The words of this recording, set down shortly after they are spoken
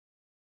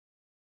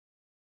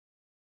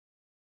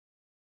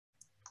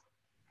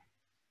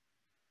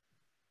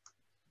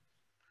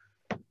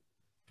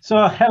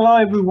Hello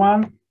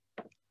everyone.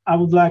 I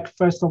would like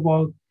first of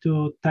all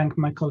to thank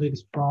my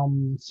colleagues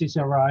from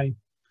CCRI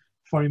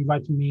for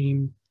inviting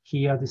me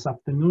here this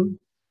afternoon.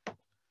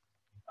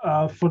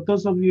 For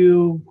those of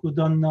you who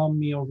don't know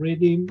me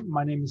already,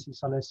 my name is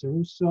Alessio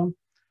Russo,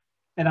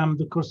 and I'm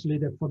the course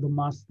leader for the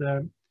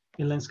Master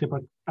in Landscape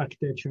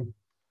Architecture.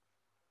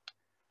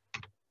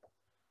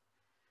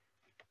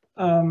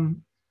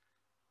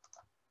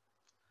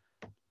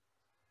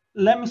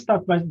 Let me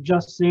start by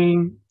just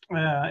saying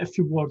a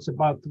few words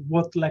about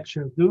what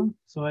lectures do.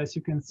 So as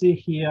you can see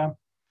here,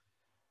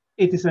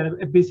 it is a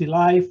busy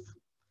life,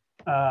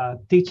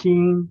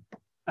 teaching,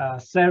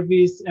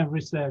 service, and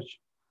research.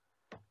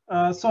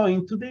 So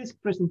in today's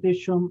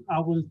presentation, I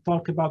will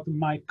talk about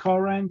my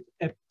current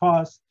and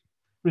past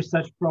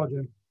research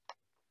project.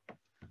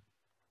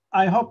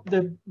 I hope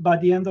that by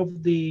the end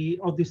of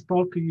this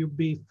talk, you'll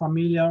be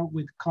familiar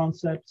with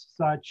concepts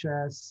such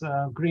as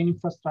green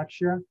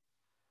infrastructure,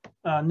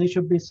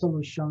 nature-based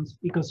solutions,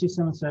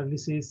 ecosystem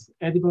services,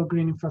 edible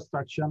green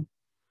infrastructure.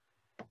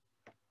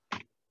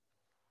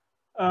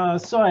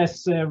 So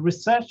as a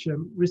researcher,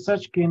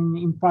 research can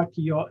impact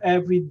your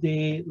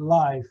everyday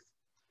life.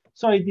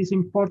 So it is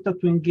important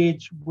to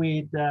engage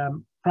with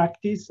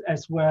practice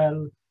as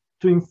well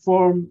to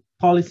inform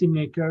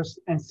policymakers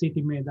and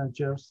city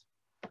managers.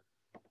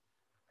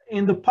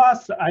 In the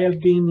past, I have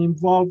been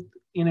involved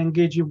in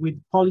engaging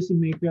with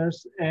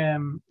policymakers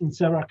in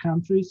several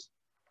countries.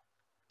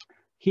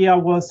 Here I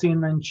was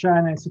in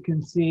China, as you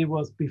can see,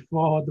 was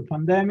before the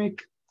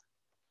pandemic.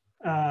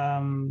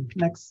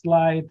 Next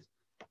slide.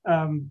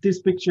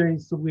 This picture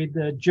is with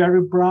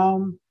Jerry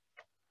Brown,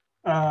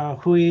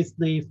 who is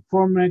the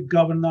former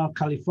governor of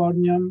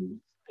California.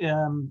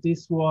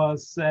 This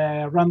was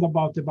a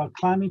roundabout about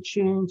climate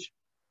change.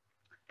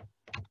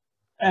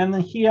 And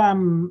here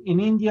I'm in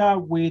India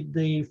with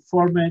the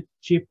former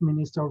chief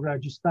minister of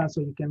Rajasthan.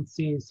 So you can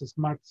see it's a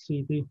smart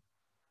city.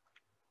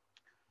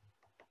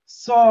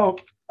 So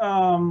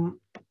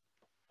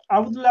I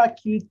would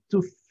like you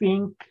to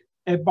think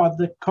about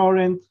the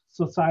current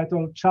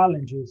societal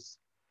challenges,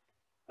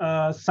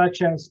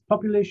 such as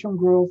population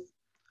growth,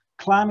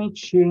 climate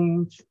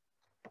change,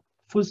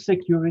 food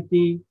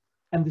security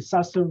and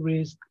disaster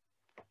risk,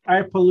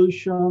 air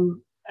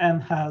pollution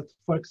and health,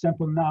 for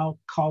example, now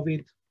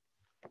COVID.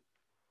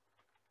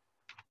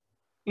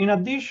 In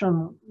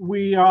addition,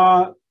 we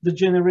are the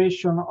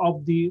generation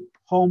of the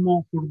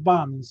Homo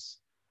urbanus.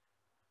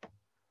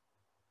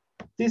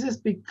 This is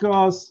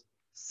because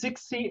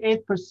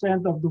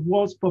 68% of the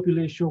world's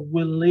population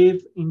will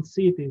live in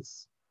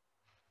cities.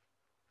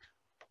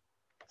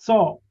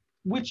 So,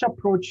 which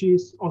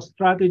approaches or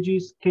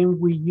strategies can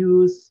we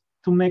use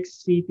to make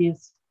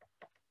cities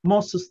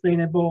more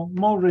sustainable,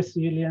 more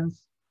resilient,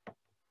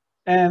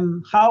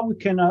 and how we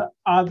can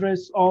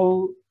address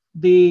all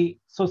the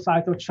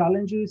societal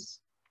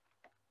challenges?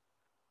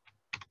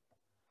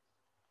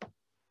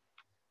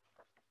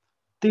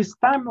 This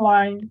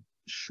timeline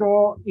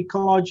shows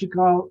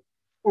ecological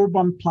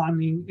urban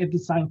planning and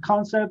design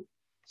concept.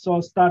 So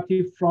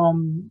starting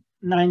from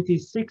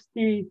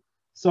 1960,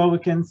 so we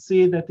can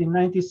see that in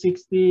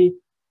 1960,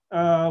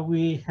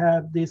 we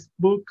had this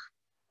book,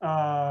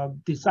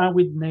 Design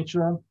with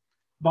Nature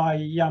by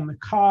Jan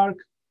McHarg,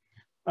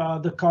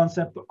 the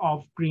concept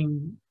of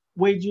green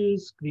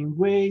wages, green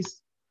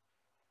waste.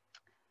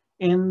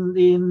 In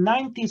the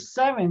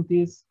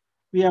 1970s,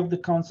 we have the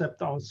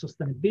concept of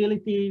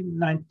sustainability,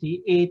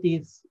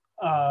 1980s,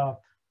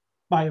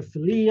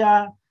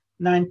 biophilia,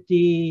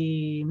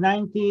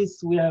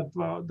 1990s, we have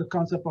the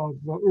concept of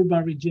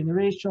urban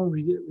regeneration,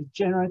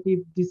 regenerative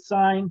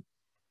design.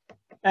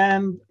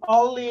 And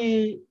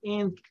only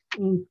in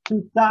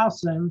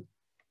 2000,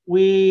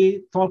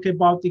 we talk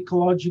about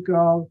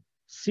ecological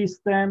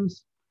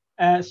systems,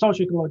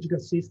 socio-ecological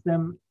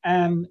system,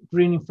 and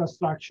green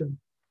infrastructure.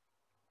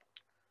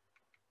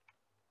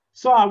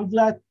 So I would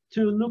like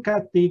to look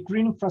at the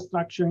green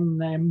infrastructure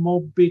in a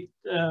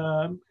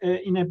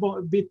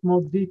bit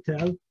more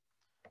detail.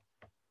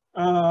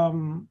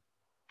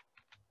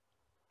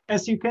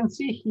 As you can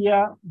see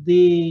here,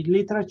 the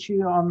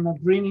literature on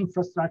green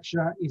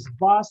infrastructure is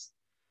vast.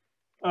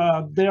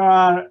 There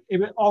are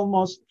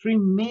almost 3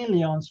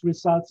 million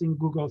results in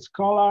Google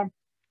Scholar,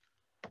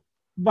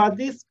 but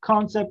this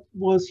concept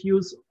was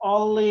used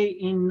only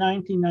in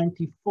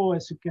 1994,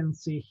 as you can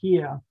see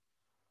here.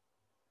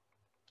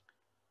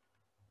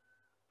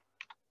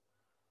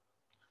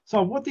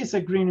 So what is a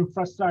green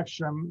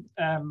infrastructure?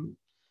 I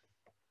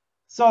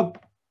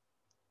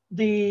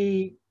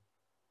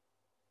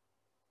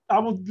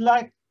would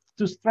like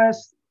to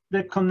stress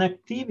that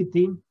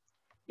connectivity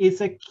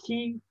is a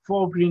key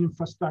for green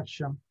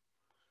infrastructure.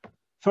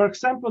 For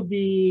example,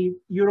 the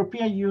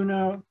European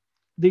Union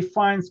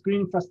defines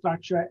green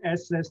infrastructure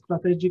as a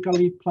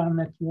strategically planned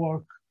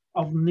network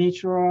of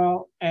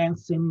natural and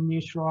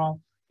semi-natural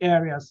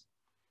areas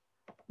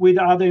with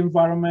other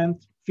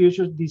environment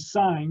feature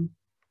design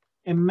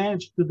and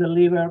managed to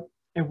deliver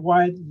a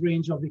wide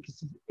range of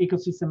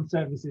ecosystem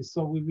services.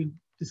 So we will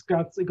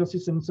discuss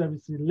ecosystem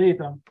services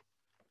later.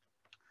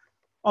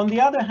 On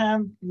the other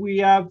hand, we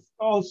have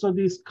also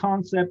this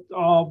concept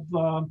of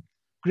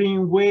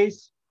green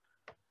ways,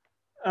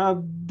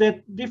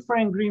 that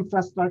different green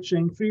infrastructure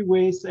in three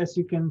ways, as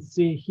you can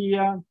see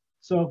here.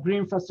 So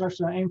green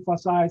infrastructure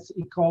emphasizes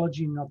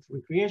ecology, not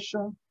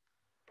recreation.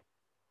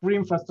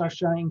 Green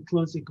infrastructure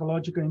includes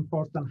ecologically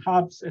important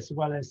hubs as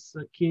well as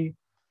key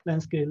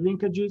landscape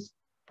linkages.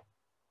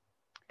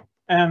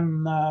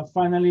 And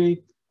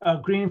finally,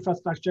 green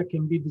infrastructure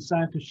can be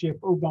designed to shape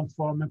urban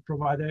form and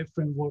provide a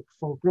framework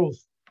for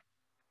growth.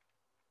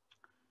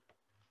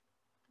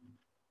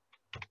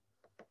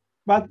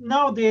 But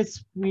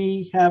nowadays,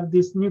 we have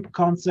this new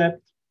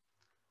concept,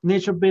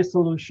 nature-based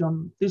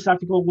solution. This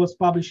article was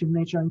published in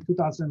Nature in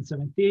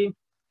 2017.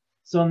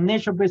 So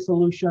nature-based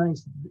solution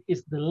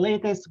is the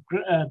latest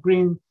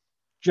green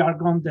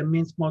jargon that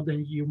means more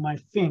than you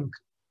might think.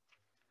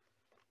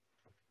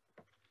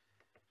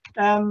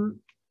 And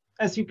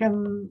as you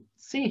can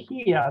see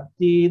here,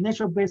 the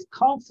nature-based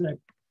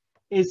concept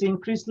is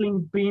increasingly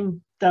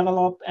being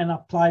developed and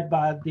applied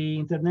by the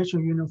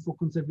International Union for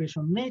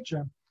Conservation of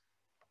Nature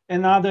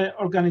and other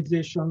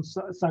organizations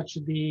such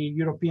as the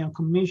European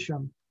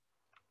Commission.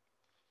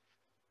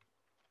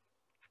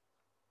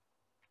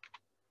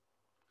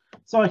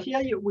 So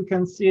here we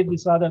can see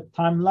this other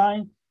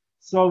timeline.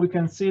 So we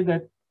can see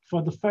that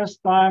for the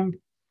first time,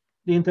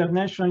 the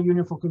International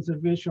Union for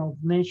Conservation of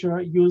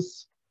Nature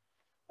used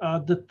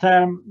the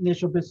term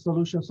nature-based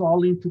solutions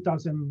all in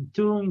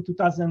 2002. In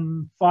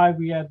 2005,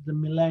 we had the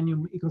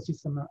Millennium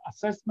Ecosystem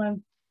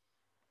Assessment.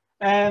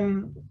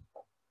 And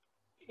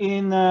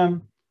in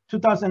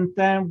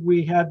 2010,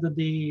 we had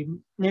the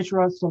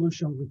Natural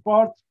Solution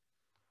Report.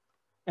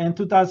 And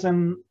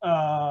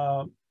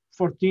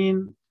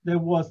 2014, there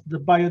was the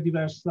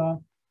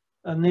Biodiversity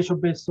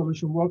Nature-Based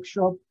Solution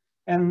Workshop.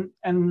 And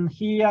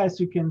here, as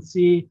you can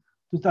see,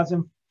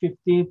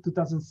 2015,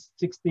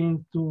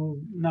 2016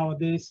 to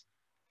nowadays,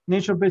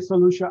 nature-based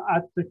solution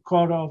at the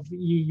core of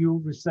EU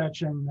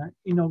research and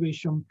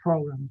innovation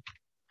program.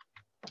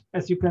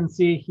 As you can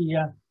see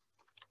here,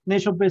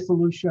 nature-based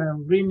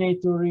solution,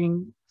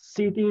 renaturing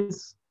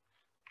cities.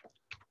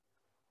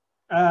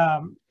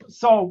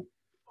 So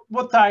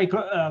what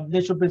are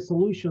nature-based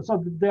solutions?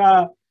 So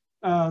there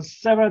are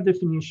several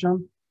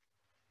definitions.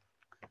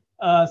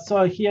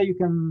 So here you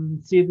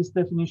can see this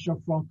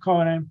definition from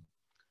Cohen,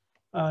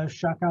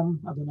 Shakam,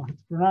 I don't know how to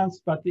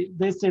pronounce, but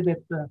they say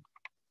that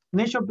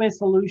nature-based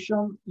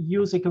solutions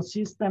use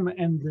ecosystem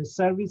and the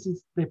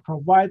services they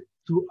provide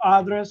to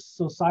address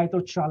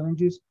societal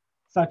challenges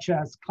such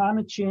as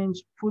climate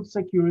change, food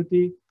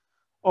security,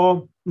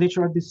 or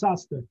natural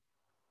disasters.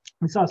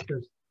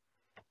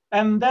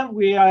 And then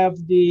we have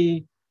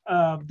the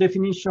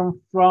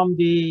definition from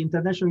the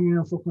International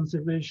Union for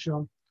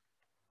Conservation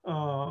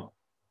of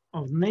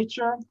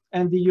Nature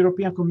and the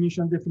European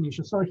Commission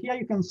definition. So here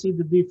you can see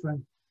the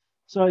difference.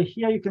 So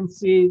here you can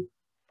see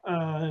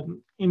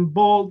in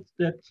bold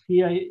that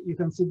here you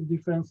can see the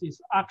difference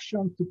is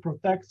action to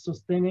protect,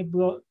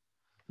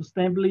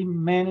 sustainably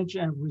manage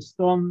and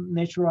restore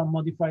natural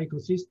modified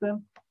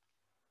ecosystem.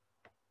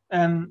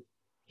 And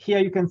here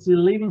you can see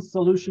living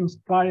solutions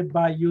inspired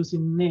by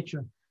using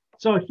nature.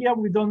 So here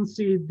we don't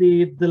see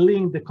the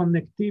link, the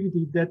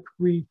connectivity that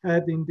we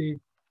had in the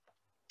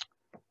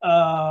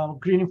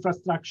green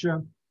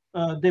infrastructure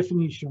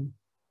definition.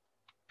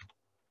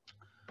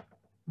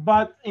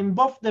 But in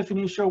both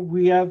definitions,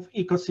 we have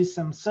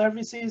ecosystem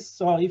services.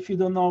 So if you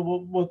don't know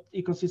what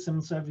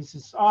ecosystem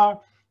services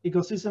are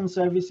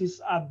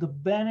the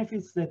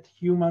benefits that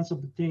humans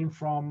obtain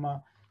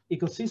from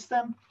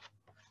ecosystem.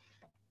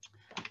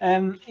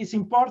 And it's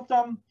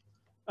important,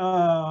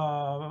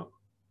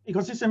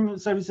 ecosystem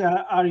services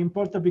are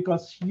important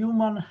because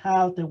human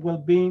health and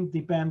well-being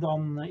depend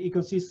on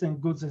ecosystem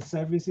goods and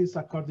services,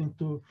 according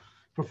to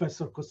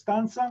Professor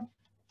Costanza.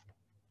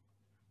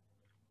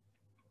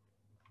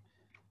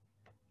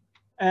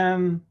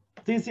 And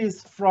this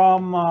is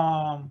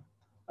from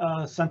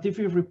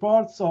scientific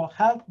reports. So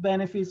health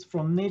benefits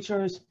from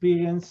nature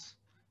experiences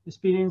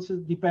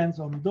depends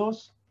on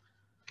those.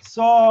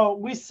 So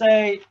we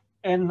say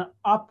an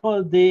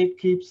apple day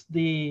keeps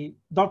the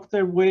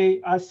doctor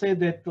away. I say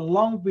that a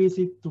long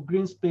visit to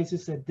green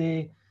spaces a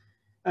day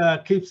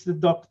keeps the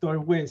doctor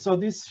away. So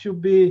this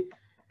should be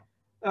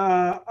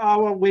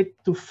our way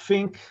to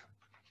think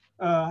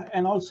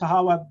and also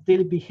our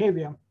daily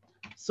behavior.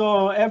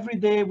 So every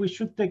day we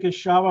should take a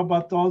shower,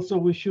 but also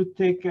we should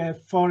take a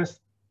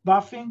forest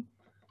bathing.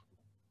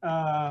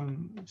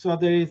 So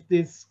there is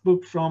this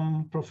book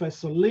from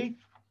Professor Lee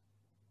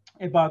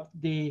about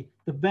the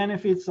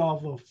benefits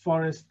of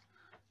forest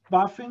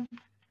bathing.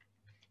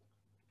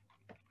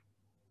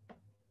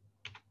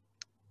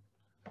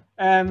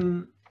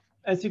 And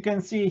as you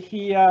can see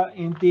here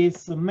in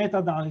this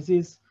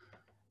meta-analysis,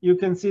 you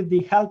can see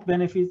the health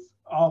benefits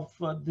of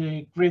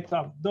the great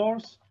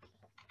outdoors.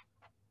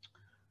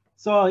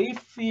 So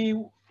if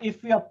we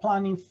are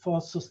planning for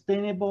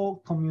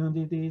sustainable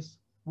communities,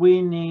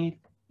 we need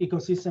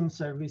ecosystem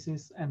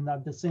services, and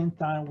at the same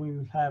time, we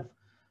will have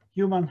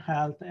human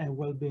health and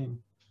well-being.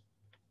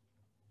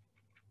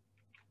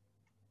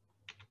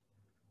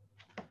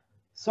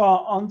 So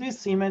on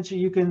this image,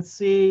 you can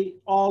see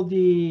all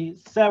the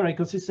several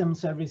ecosystem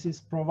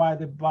services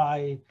provided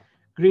by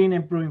green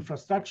and blue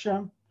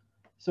infrastructure.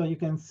 So you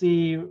can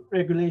see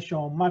regulation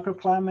of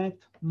microclimate,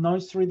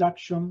 noise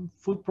reduction,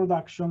 food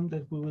production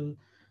that we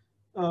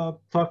will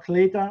talk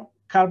later,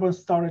 carbon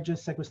storage and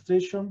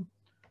sequestration,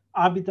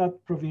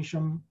 habitat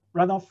provision,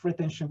 runoff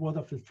retention,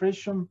 water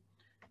filtration,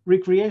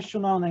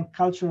 recreational and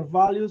cultural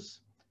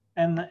values,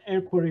 and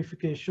air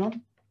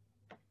purification.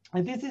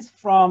 And this is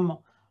from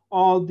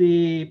all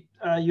the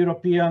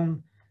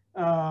European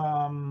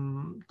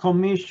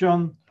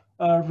Commission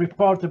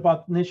report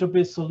about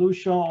nature-based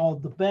solution, all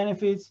the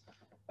benefits.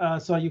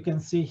 So you can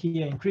see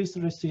here increased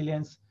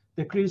resilience,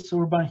 decreased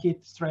urban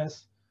heat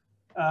stress,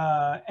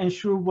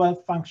 ensure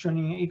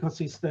well-functioning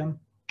ecosystem.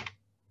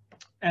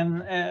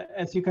 And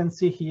as you can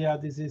see here,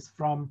 this is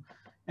from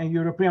a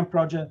European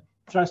project,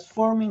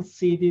 transforming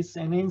cities,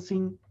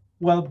 enhancing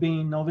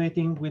well-being,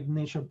 innovating with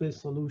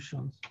nature-based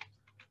solutions.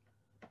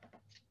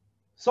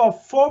 So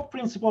 4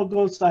 principal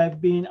goals have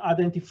been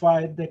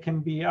identified that can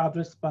be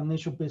addressed by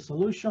nature-based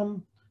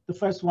solution. The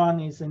first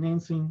one is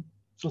enhancing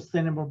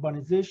sustainable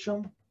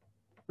urbanization,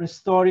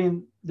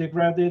 restoring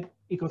degraded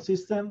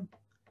ecosystem,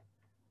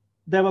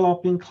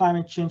 developing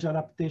climate change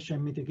adaptation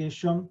and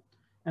mitigation,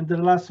 and the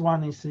last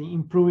one is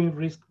improving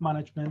risk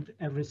management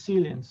and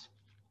resilience.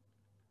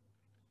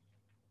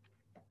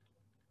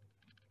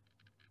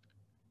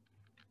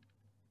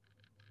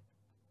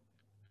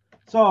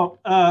 So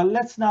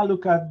let's now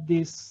look at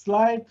this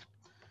slide,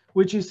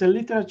 which is a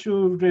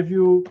literature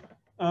review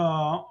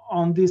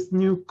on this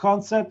new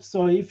concept.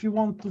 So if you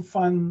want to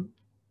find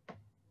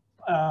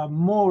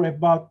more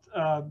about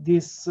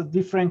this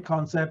different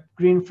concept,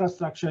 green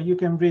infrastructure, you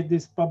can read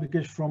this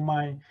publication from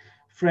my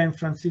friend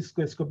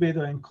Francisco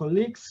Escobedo and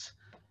colleagues.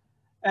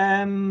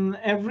 And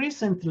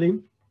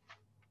recently,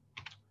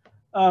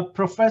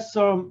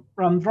 Professor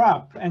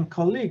Randrap and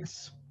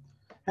colleagues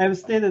have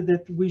stated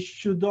that we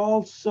should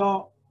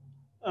also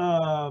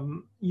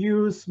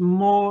use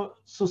more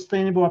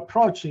sustainable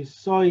approaches.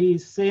 So he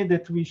said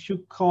that we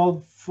should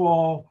call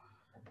for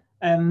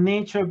a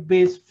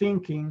nature-based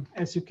thinking,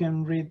 as you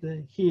can read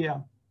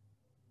here.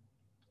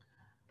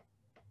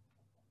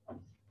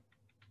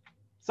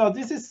 So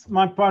this is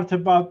my part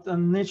about a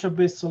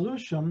nature-based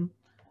solution.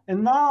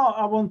 And now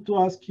I want to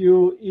ask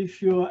you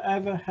if you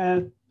ever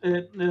had,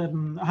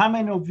 how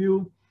many of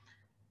you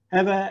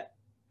have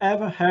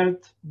ever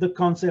heard the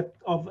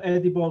concept of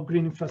edible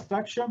green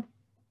infrastructure?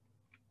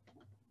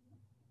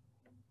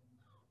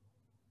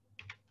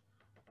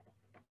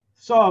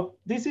 So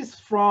this is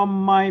from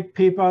my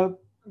paper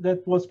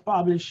that was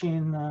published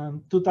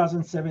in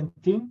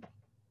 2017.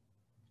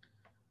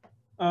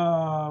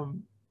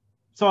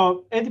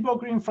 So edible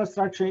green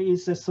infrastructure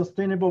is a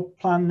sustainable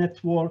plant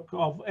network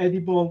of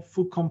edible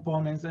food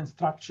components and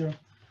structure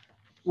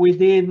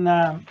within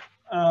the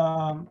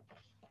urban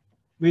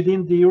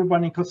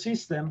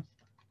ecosystem,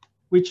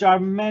 which are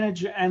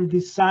managed and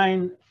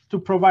designed to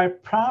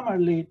provide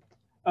primarily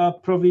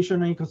provision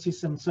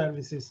ecosystem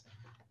services.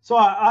 So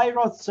I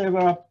wrote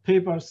several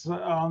papers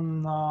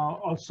on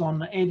also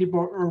on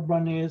edible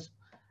urbanism,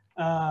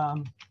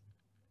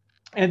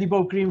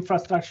 edible green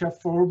infrastructure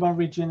for urban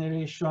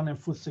regeneration and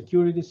food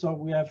security. So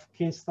we have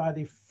case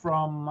study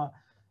from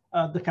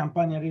the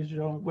Campania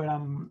region where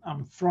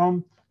I'm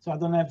from. So I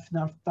don't have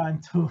enough time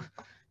to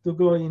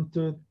go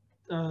into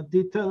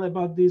detail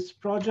about these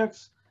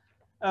projects.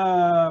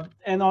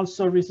 And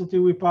also recently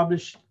we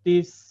published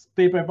this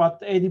paper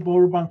about edible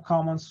urban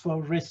commons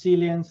for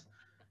resilience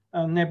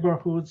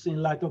neighborhoods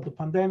in light of the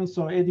pandemic.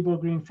 So edible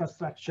green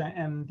infrastructure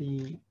and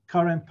the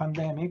current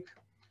pandemic.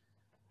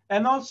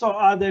 And also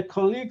other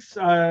colleagues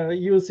are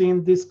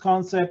using this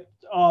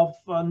concept of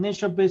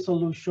nature-based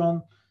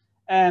solution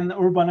and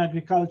urban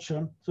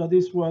agriculture. So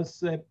this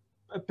was a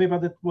paper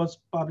that was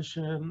published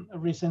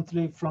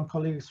recently from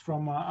colleagues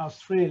from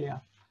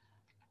Australia.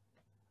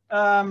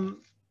 The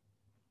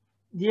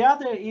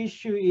other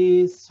issue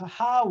is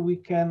how we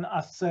can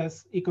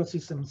assess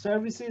ecosystem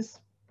services.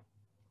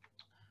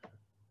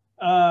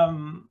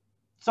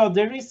 So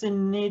there is a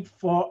need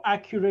for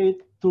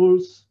accurate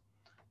tools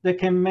that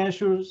can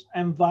measure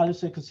and value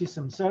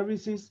ecosystem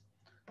services,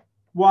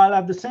 while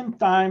at the same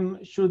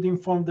time should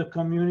inform the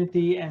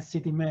community and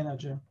city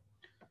manager.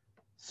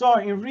 So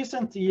in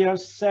recent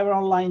years,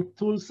 several online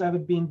tools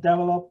have been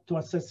developed to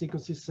assess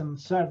ecosystem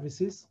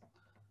services.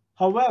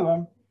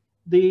 However,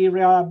 the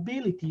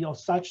reliability of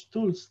such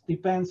tools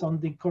depends on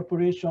the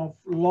incorporation of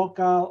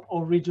local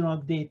or regional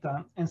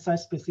data and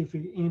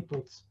site-specific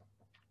inputs.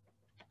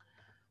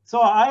 So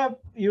I have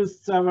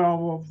used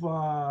several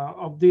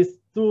of these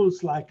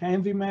tools like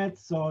EnviMed.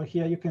 So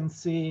here you can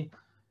see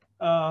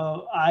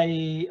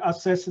I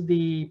assess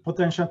the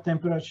potential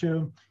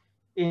temperature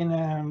in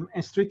a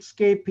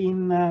streetscape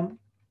in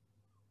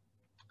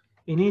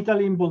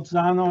Italy, in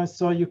Bolzano.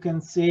 So you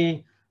can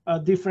see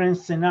different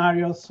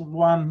scenarios,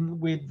 one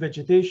with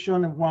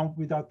vegetation and one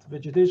without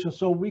vegetation.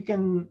 So we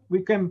can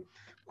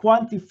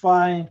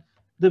quantify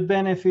the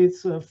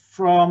benefits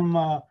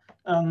from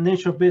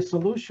nature-based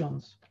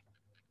solutions.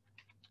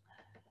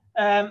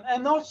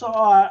 And also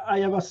I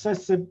have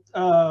assessed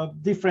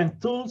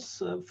different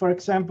tools. For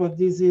example,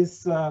 this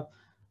is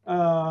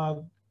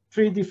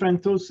 3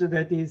 different tools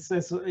that is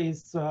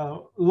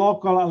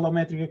local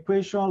allometric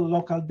equation,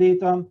 local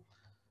data,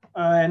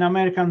 an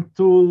American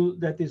tool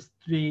that is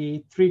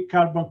the 3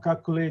 carbon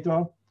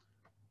calculator,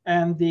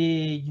 and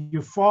the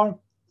U4.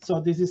 So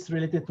this is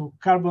related to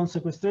carbon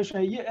sequestration.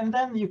 And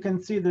then you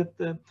can see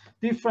that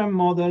different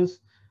models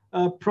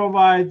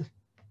provide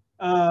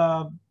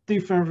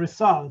different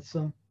results.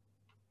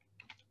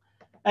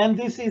 And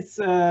this is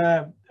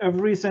a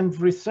recent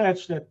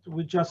research that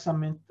we just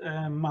submitted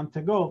a month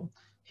ago.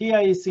 Here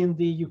is in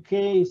the UK,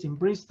 it's in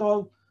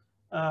Bristol.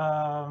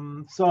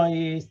 So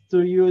it's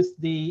to use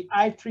the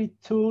i3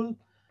 tool,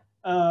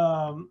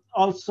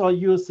 also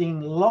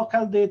using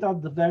local data,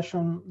 the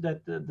version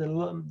that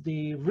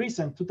the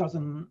recent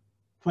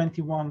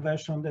 2021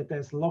 version that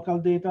has local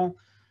data.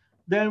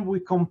 Then we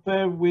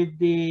compare with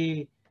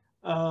the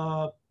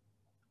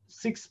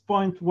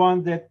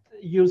 6.1 that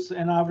use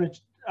an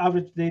average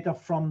data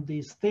from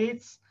the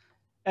States,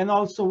 and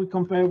also we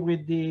compare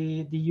with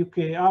the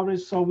UK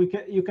average. So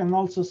you can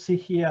also see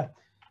here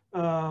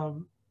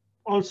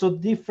also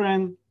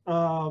different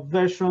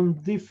version,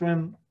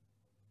 different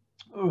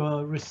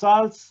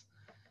results.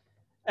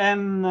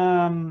 And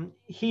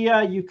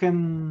here you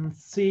can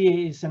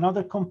see is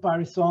another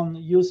comparison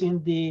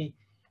using the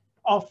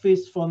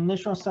Office for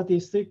National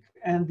Statistics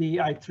and the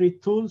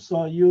i3 tool.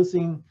 So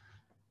using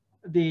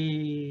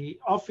the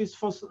Office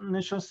for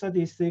National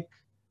Statistics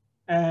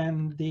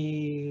and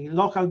the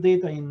local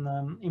data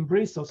in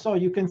Bristol. So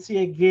you can see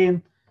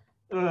again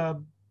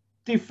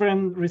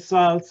different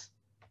results.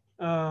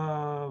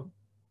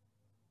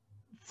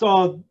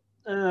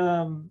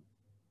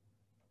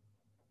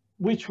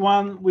 Which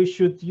one we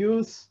should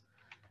use?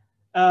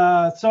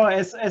 So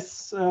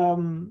as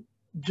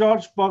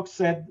George Box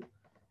said,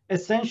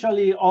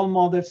 essentially all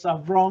models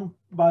are wrong,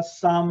 but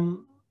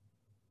some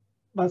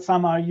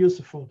are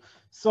useful.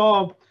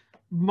 So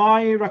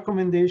my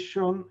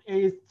recommendation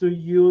is to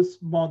use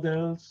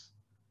models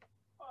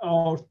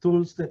or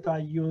tools that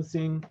are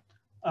using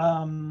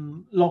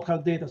local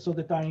data, so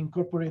that are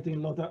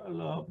incorporating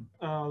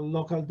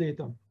local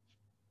data.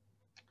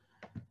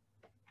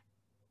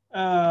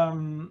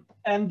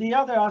 And the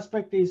other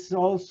aspect is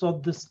also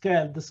the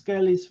scale. The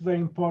scale is very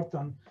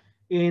important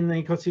in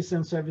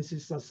ecosystem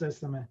services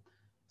assessment.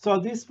 So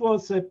this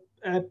was a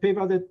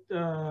paper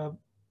that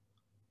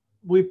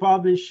we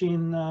published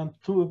in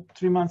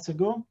 3 months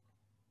ago,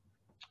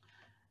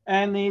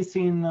 and it's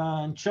in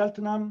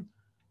Cheltenham.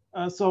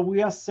 So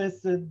we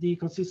assessed the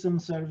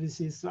ecosystem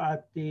services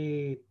at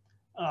the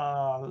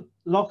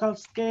local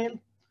scale.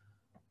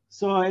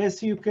 So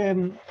as you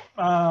can,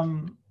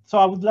 so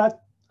I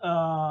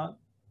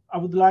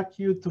would like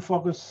you to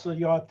focus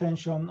your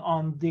attention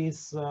on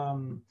this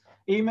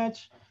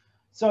image.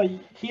 So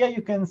here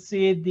you can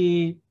see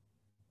the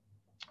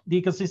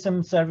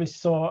ecosystem service.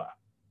 So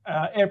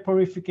air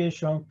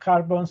purification,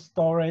 carbon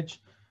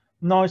storage,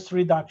 noise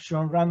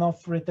reduction,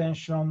 runoff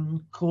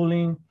retention,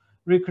 cooling,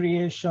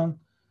 recreation.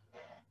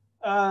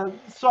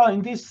 So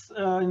in this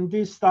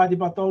study,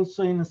 but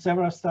also in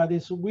several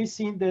studies, we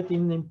see that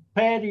in the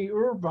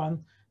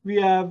peri-urban, we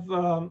have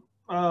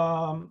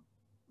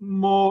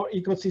more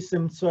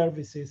ecosystem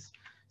services.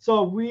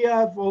 So we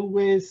have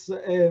always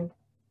a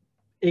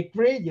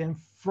gradient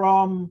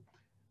from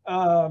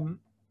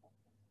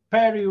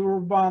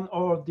peri-urban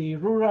or the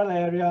rural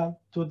area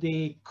to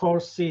the core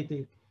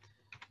city.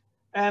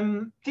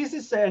 And this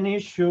is an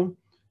issue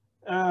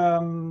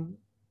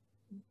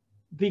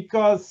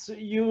because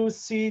you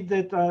see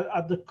that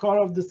at the core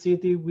of the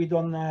city, we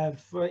don't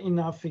have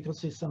enough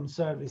ecosystem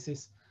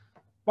services.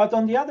 But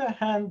on the other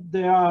hand,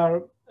 there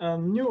are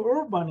new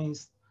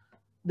urbanists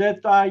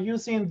that are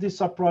using this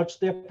approach,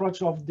 the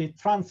approach of the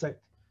transect.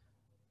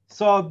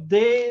 So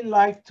they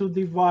like to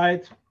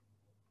divide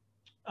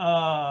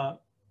an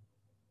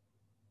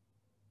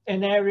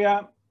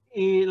area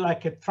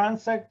like a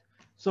transect,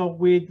 so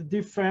with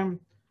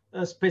different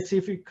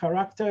specific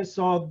characters.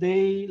 So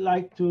they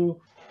like to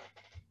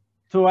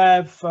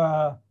have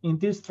in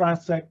this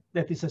transect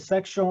that is a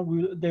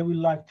section, they will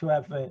like to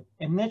have a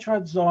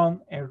natural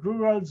zone, a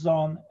rural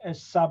zone, a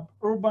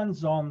suburban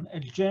zone, a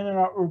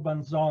general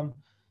urban zone,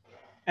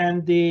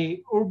 and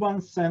the urban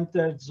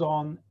centered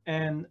zone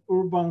and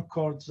urban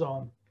core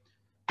zone.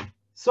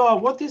 So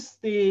what is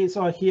the,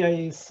 so here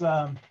is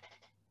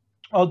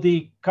all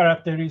the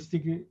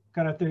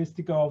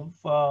characteristic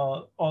of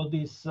all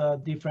these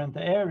different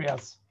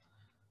areas.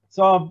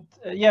 So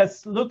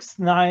yes, looks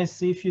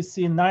nice. If you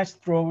see nice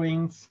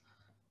drawings,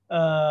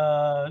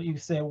 you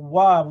say,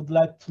 wow, I would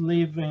like to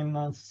live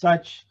in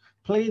such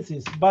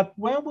places. But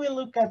when we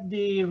look at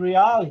the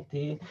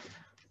reality,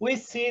 we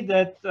see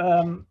that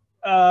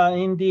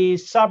in the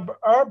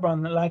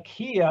suburban, like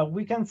here,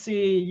 we can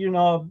see, you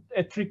know,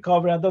 a tree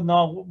cover. I don't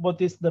know what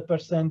is the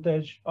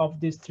percentage of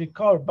this tree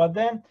cover, but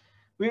then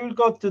we will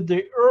go to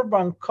the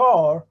urban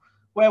core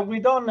where we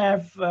don't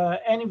have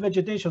any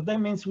vegetation. That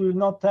means we will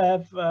not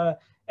have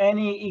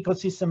any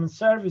ecosystem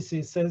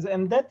services,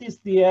 and that is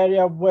the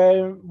area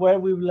where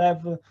we will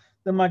have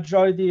the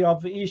majority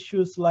of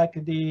issues like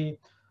the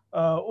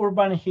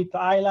urban heat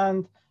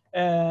island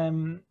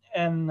and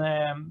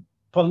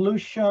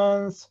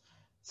pollutions.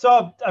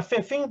 So I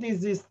think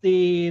this is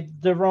the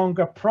wrong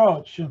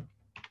approach.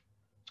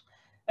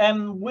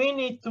 And we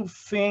need to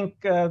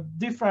think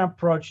different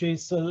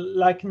approaches.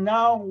 Like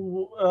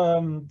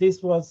now,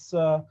 this was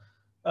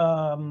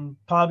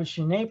published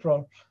in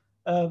April.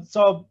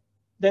 So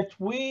that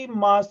we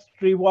must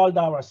rewild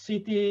our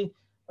city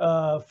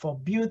for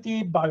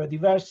beauty,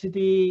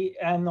 biodiversity,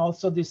 and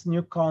also this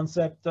new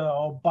concept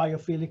of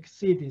biophilic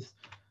cities.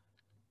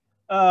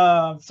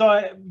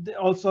 So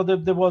also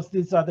there was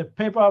this other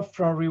paper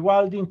from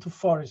rewilding to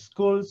forest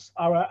schools.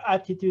 Our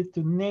attitude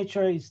to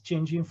nature is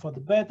changing for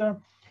the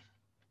better.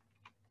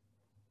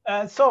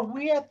 So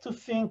we had to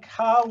think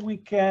how we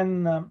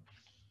can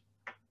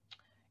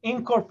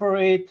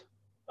incorporate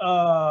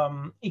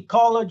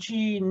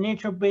ecology,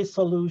 nature-based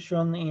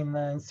solution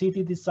in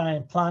city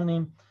design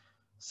planning.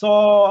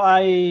 So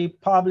I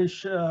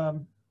published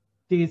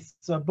this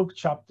book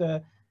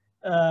chapter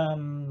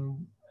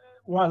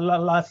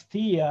last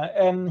year,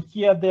 and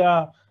here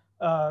there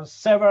are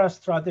several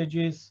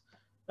strategies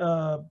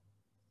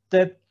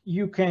that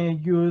you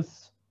can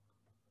use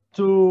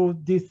to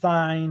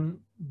design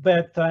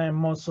better and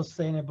more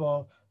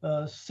sustainable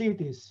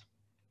cities.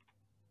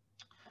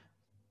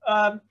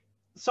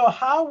 So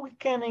how we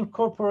can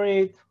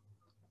incorporate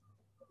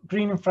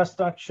green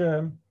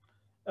infrastructure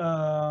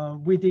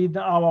within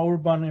our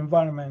urban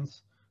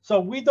environments. So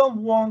we don't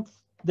want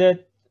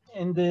that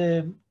in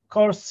the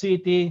core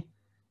city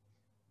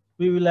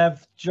we will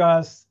have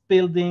just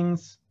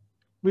buildings.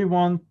 We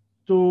want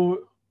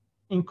to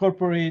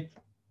incorporate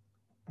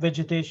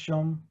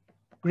vegetation,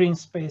 green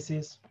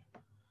spaces.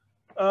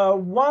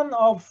 One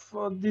of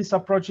these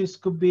approaches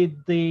could be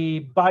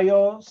the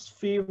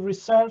biosphere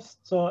reserves.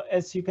 So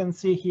as you can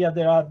see here,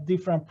 there are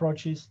different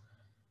approaches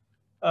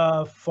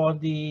for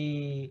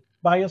the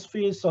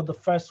biosphere. So the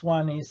first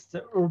one is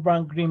the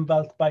Urban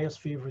Greenbelt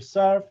Biosphere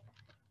Reserve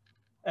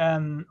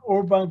and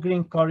Urban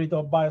Green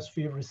Corridor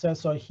Biosphere Reserve.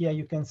 So here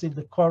you can see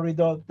the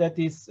corridor that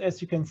is,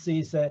 as you can see,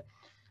 is a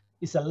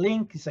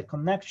link, is a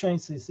connection,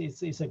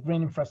 it's a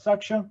green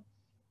infrastructure.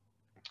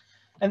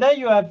 And then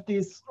you have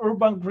this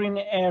urban green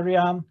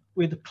area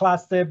with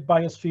cluster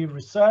biosphere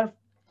reserve.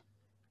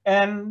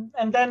 And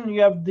then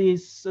you have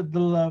this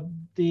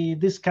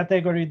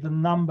category, the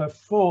number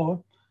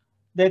 4,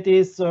 that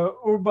is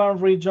urban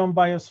region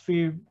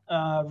biosphere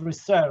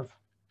reserve.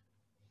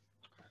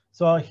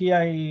 So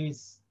here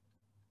is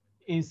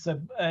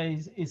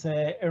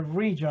a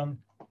region.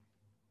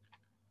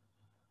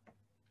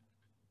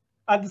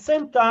 At the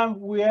same time,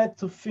 we had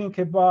to think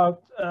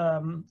about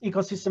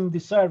ecosystem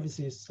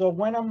disservices. So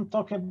when I'm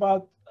talking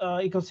about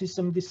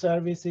ecosystem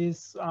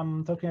disservices,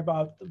 I'm talking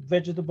about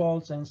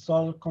vegetables and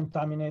soil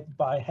contaminated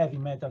by heavy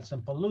metals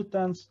and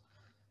pollutants,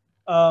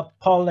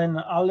 pollen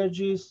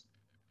allergies,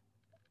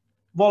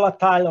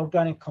 volatile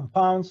organic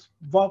compounds,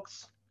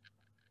 VOCs.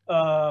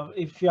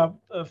 If you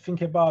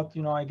think about,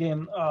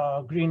 again,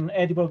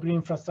 edible green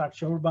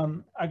infrastructure,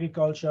 urban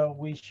agriculture,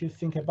 we should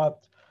think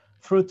about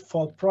fruit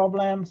fall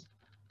problems,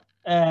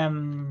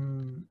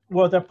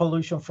 water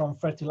pollution from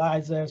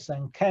fertilizers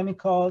and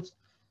chemicals.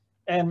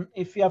 And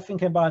if we are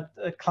thinking about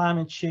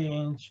climate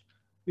change,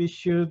 we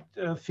should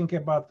think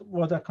about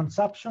water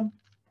consumption.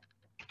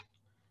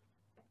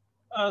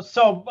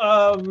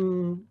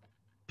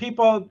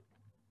 People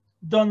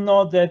don't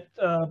know that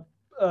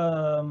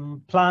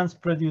plants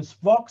produce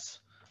VOCs.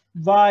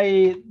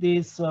 Why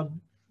these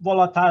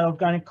volatile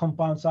organic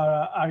compounds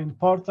are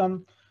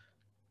important?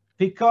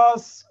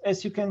 Because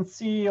as you can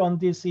see on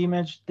this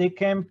image, they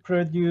can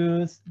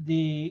produce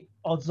the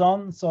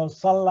ozone, so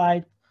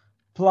sunlight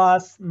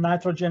plus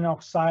nitrogen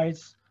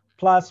oxides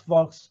plus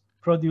VOCs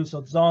produce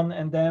ozone,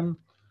 and then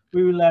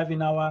we will have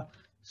in our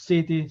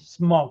city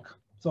smog.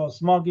 So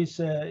smog is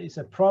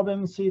a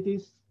problem in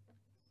cities.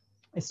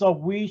 And so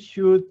we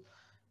should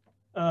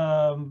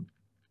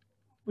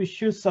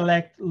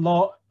select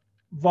low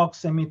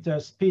VOCs emitter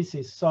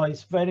species. So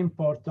it's very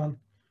important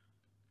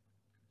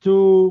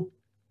to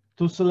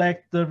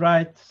select the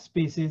right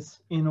species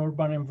in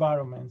urban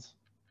environments.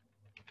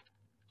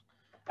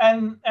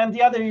 And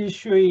the other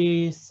issue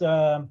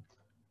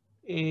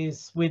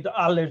is with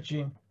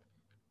allergy.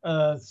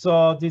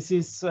 So this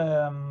is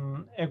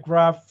a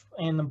graph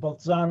in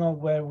Bolzano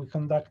where we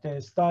conducted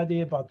a study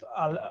about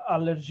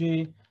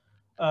allergy.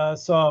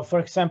 So for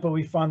example,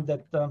 we found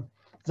that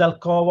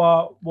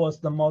Zelkova was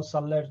the most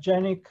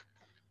allergenic,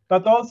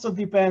 but also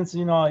depends,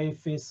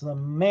 if it's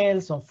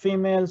males or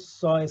females.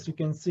 So as you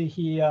can see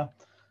here,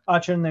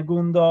 Acer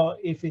negundo,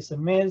 if it's a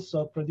male,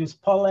 so produce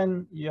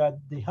pollen, you have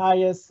the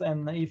highest,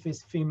 and if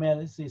it's female,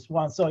 it's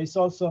 1. So it's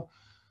also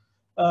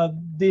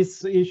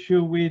this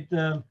issue with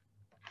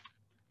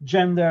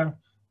gender,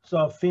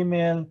 so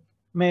female,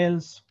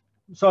 males.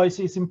 So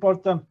it's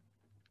important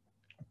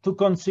to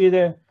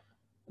consider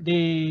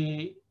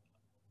the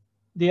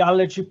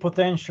allergy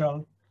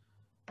potential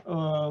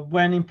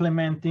when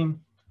implementing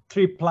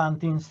tree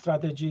planting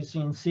strategies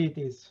in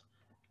cities.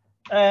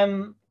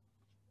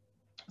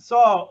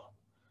 So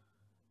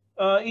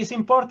it's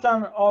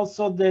important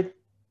also that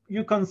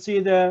you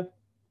consider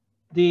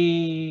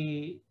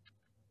the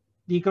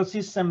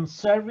ecosystem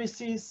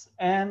services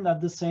and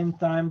at the same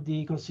time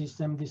the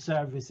ecosystem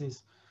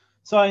services.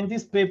 So in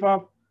this paper,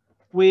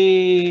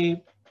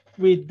 we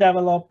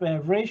develop a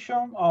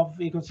ratio of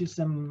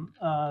ecosystem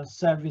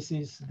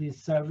services,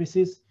 these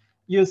services,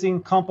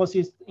 using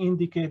composite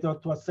indicator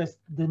to assess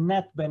the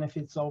net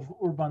benefits of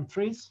urban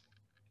trees.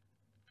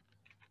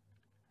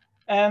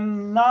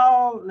 And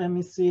now let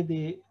me see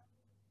the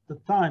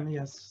time.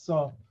 Yes.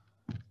 So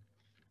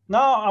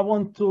now I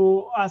want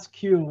to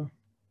ask you,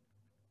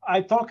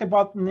 I talk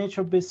about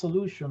nature-based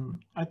solution.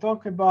 I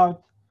talk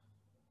about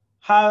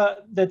how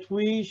that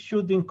we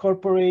should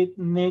incorporate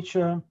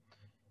nature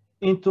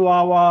into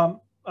our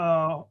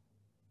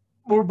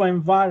urban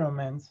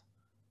environment.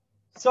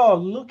 So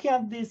looking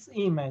at this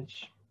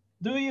image,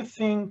 do you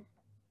think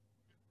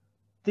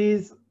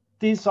these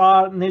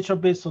are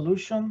nature-based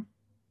solutions?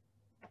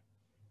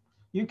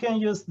 You can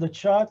use the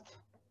chart.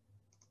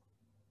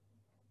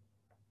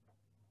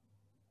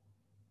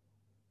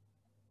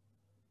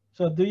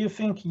 So do you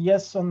think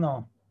yes or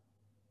no?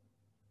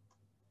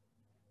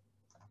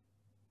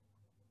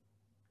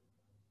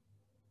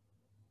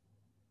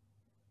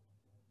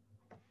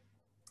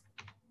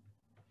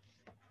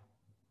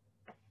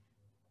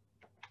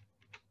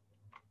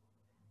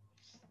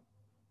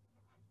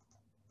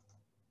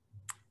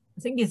 I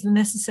think it's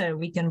necessary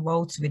we can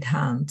vote with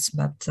hands,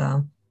 but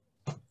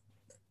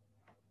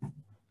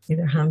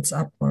either hands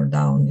up or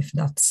down if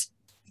that's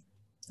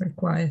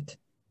required.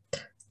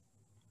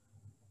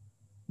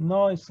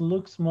 No, it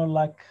looks more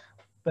like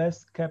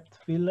best kept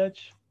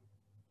village.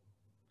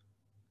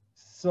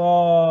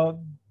 So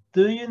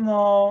do you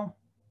know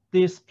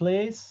this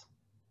place?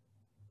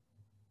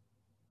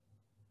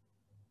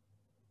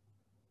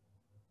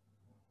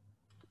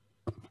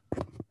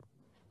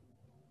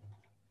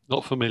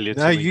 Not familiar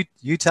No, to me.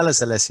 you tell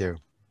us, Alessio.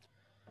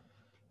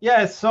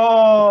 Yeah,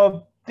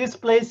 so this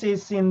place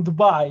is in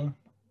Dubai.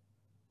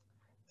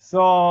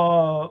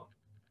 So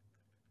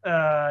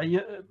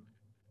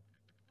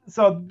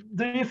so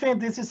do you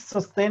think this is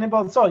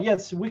sustainable? So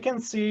yes, we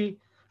can see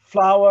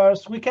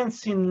flowers, we can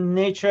see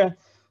nature.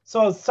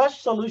 So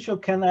such solution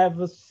can have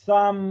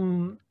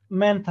some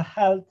mental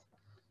health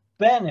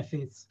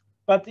benefits.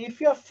 But if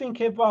you're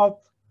thinking about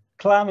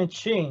climate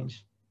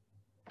change,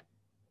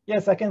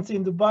 yes, I can see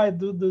in Dubai,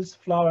 do these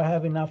flowers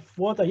have enough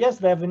water? Yes,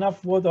 they have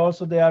enough water.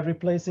 Also, they are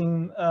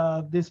replacing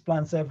these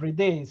plants every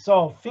day.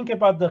 So think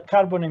about the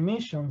carbon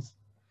emissions.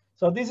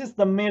 So this is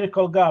the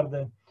miracle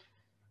garden.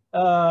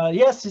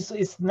 Yes,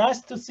 it's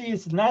nice to see,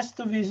 it's nice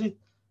to visit,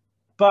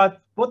 but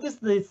what is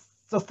the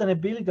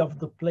sustainability of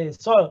the place?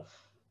 So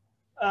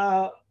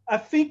I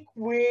think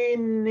we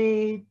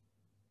need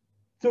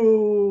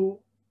to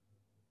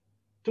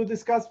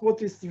discuss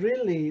what is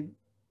really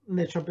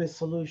nature-based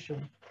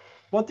solution.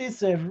 What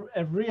is a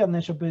real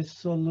nature-based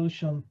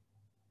solution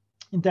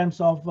in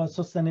terms of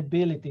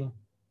sustainability?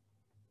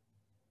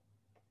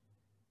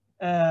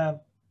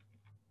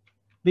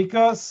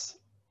 Because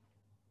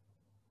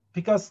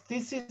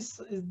this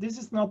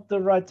is not the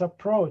right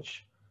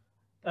approach.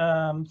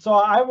 So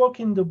I work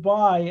in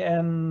Dubai,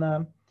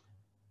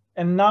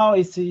 and now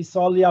it's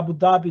only Abu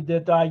Dhabi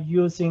that are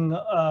using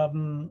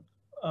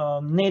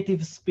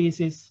native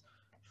species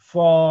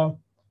for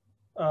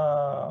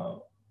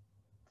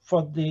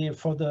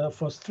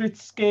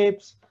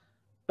streetscapes.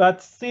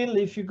 But still,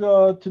 if you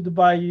go to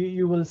Dubai,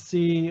 you will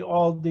see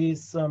all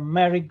these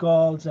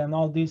marigolds and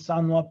all these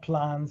annual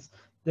plants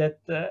that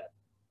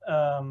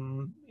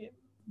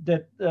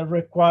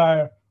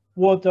require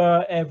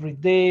water every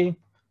day.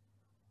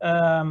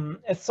 And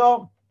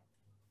so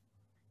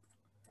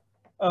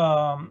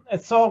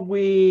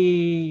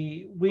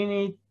we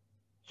need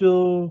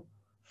to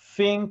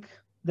think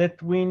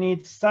that we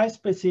need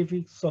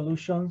site-specific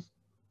solutions.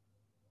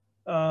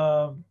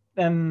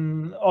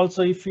 And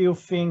also, if you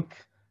think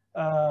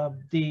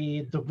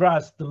the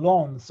grass, the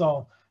lawn,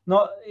 so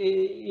not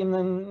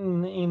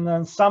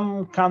in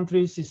some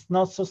countries it's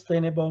not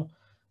sustainable.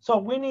 So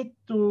we need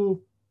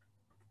to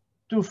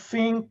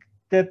think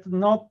that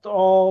not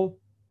all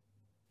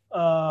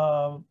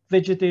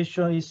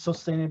vegetation is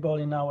sustainable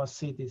in our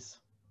cities.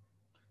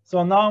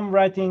 So now I'm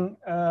writing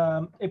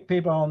a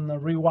paper on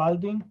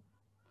rewilding,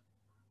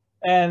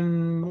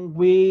 and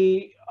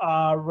we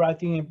are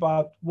writing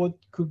about what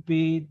could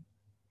be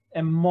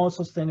a more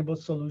sustainable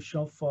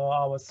solution for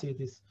our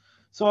cities.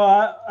 So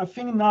I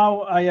think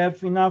now I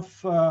have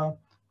enough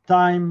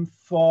time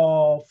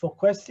for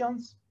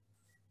questions.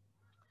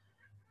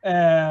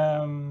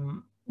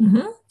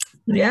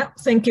 Yeah,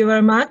 thank you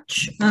very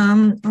much,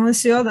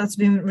 Alessio. That's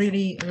been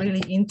really,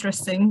 really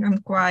interesting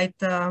and quite,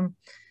 I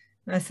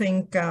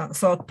think,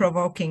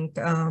 thought-provoking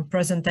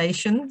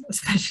presentation,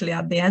 especially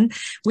at the end.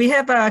 We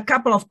have a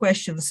couple of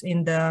questions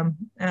in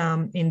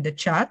the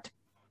chat.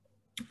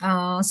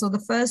 So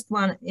the first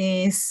one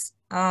is,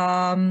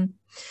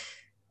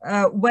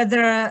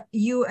 whether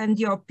you and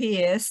your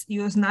peers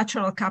use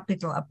natural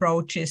capital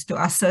approaches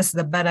to assess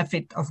the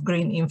benefit of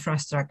green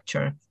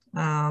infrastructure,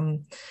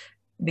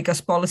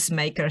 because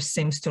policymakers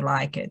seems to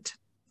like it.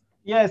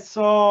 Yes,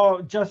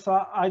 so just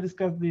I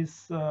discussed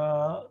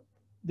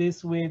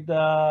this with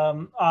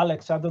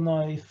Alex. I don't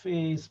know if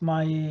he's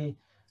my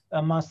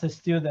master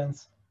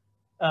students.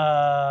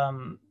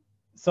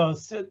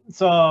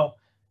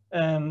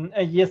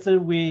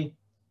 Yesterday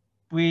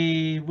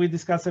we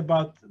discussed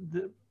about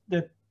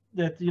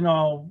that you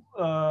know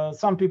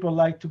some people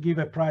like to give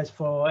a price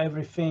for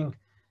everything,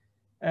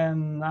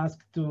 and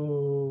ask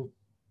to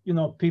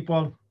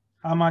people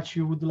how much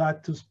you would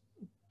like to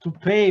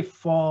pay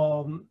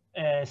for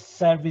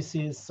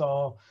services.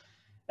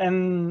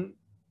 And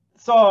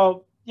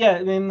so yeah,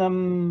 I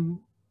mean,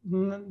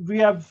 we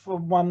have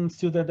one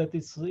student that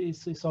is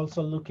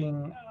also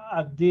looking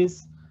at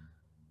this,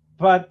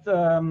 but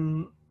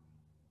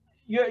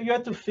you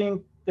have to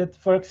think that,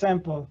 for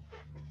example,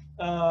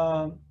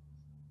 I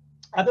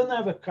don't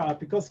have a car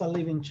because I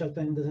live in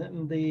Chelsea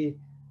in the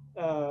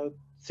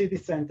city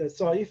center.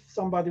 So if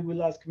somebody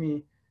will ask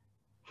me,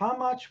 how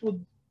much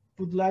would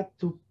like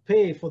to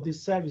pay for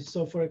this service?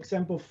 So for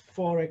example,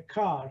 for a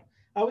car,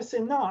 I would say,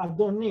 no, I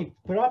don't need.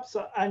 Perhaps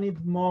I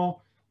need more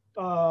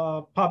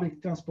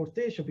public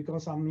transportation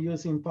because I'm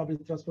using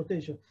public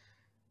transportation.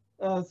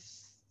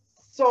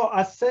 So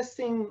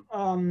assessing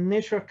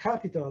natural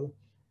capital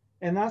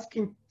and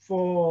asking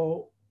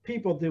for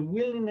people the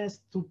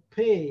willingness to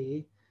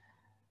pay,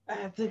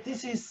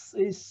 this is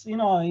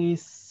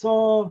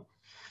so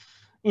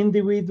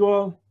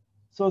individual.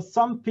 So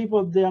some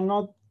people, they are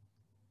not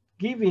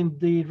giving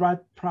the right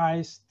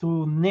price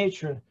to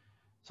nature,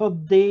 so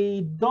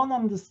they don't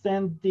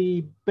understand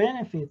the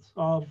benefits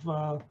of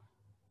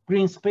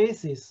green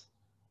spaces.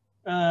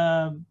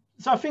 So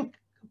I think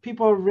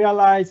people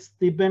realize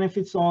the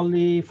benefits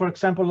only, for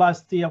example,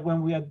 last year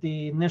when we had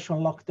the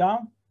national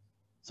lockdown.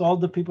 So all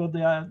the people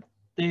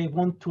they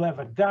want to have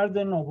a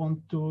garden or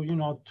want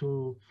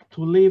to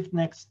live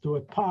next to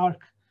a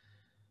park.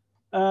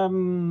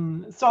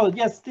 So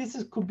yes,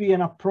 could be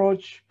an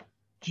approach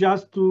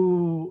just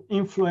to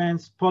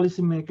influence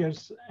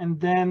policymakers, and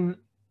then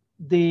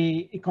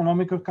the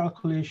economical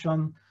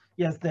calculation.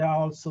 Yes, there are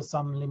also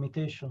some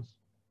limitations.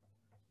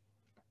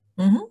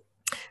 Mm-hmm.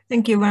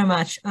 Thank you very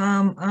much.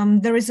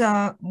 There is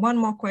one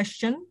more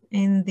question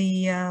in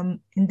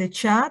the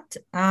chat.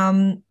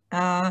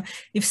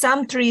 If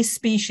some tree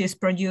species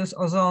produce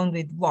ozone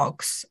with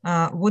vogues,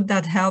 would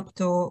that help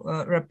to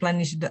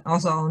replenish the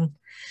ozone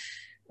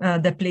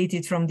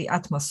depleted from the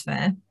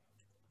atmosphere?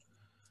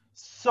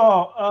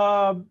 So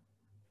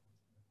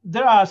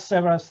there are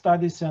several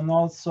studies, and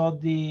also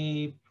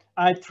the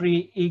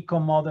I3 eco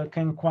model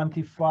can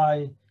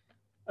quantify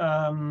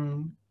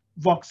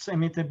vogues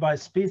emitted by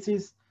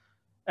species.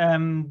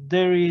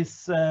 There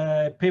is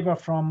a paper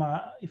from,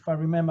 if I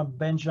remember,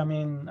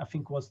 Benjamin, I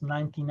think it was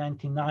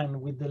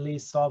 1999, with the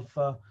list of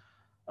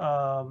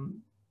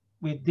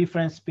with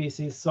different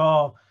species.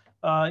 So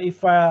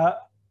if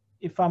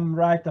I'm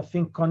right, I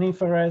think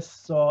coniferous,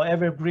 so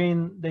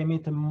evergreen, they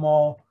emit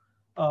more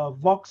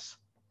vogues.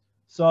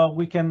 So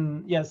we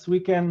can, yes, we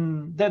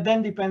can. That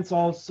then depends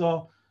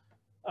also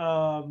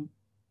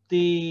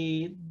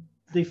the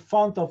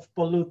font of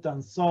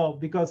pollutants. So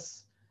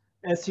because,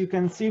 as you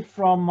can see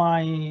from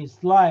my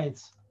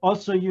slides,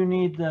 also you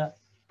need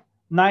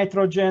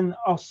nitrogen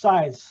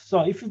oxides.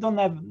 So if you don't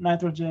have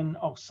nitrogen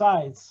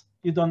oxides,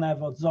 you don't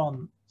have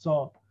ozone.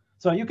 So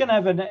you can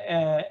have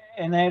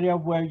an area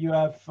where you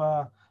have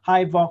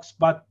high vox,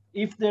 but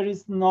if there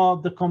is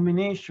not the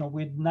combination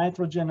with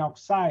nitrogen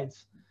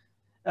oxides,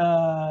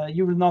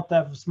 you will not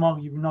have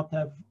smog, you will not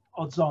have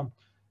ozone.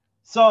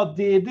 So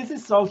this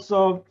is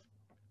also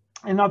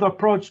another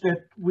approach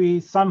that we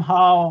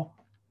somehow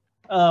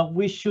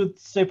we should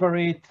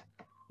separate.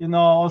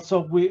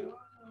 Also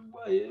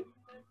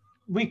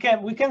we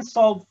can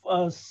solve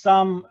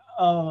some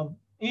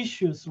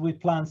issues with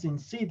plants in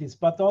cities,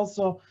 but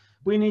also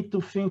we need to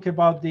think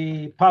about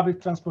the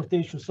public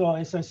transportation. So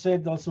as I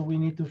said, also we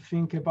need to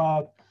think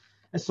about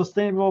a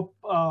sustainable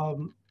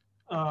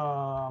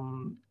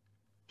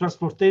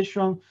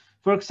transportation.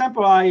 For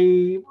example,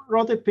 I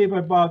wrote a paper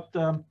about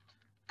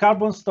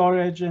carbon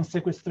storage and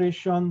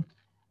sequestration,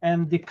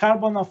 and the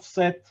carbon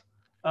offset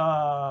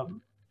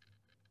from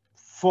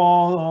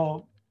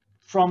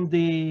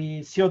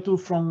the CO2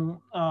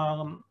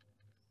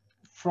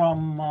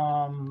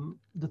 from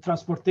the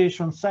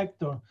transportation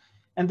sector.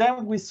 And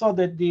then we saw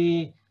that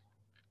the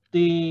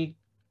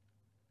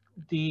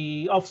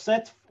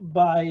offset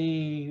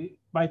by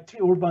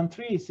urban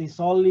trees is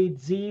only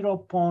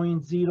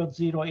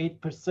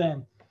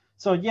 0.008%.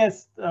 So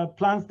yes,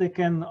 plants, they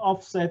can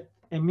offset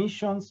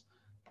emissions,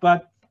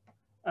 but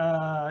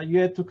you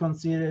have to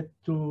consider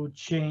to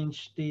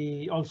change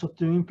also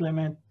to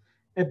implement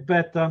a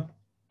better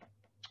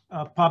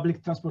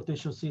public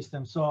transportation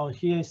system. So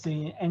here is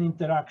an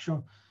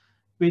interaction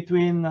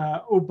between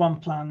urban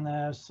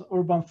planners,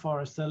 urban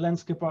foresters,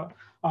 landscape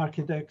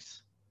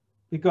architects,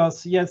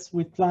 because yes,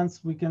 with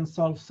plants we can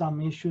solve some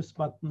issues,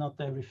 but not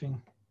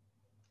everything.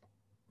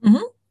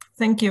 Mm-hmm.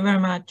 Thank you very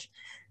much.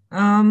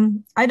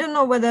 I don't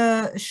know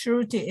whether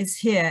Shruti is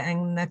here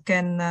and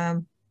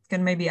can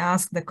maybe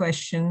ask the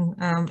question.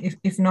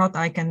 If not,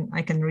 I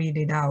can read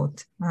it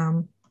out.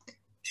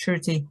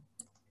 Shruti.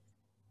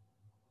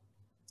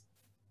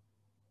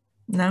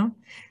 No.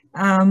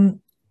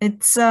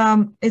 It's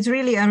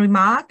really a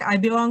remark. I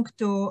belong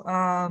to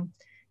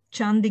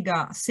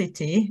Chandigarh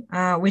city,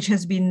 which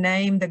has been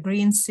named the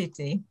Green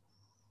City.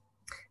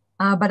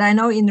 But I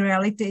know in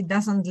reality it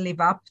doesn't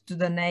live up to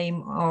the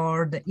name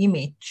or the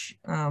image.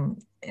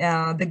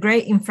 The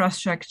great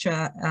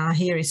infrastructure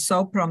here is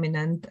so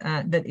prominent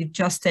that it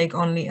just takes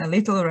only a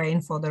little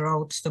rain for the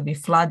roads to be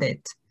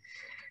flooded.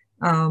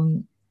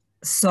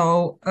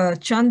 So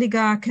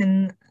Chandigarh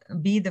can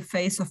be the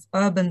face of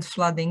urban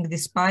flooding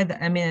despite the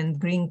eminent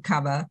green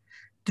cover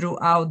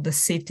throughout the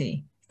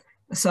city.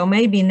 So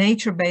maybe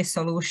nature-based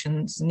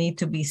solutions need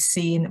to be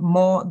seen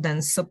more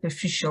than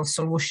superficial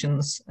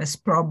solutions, as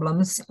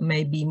problems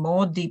may be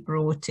more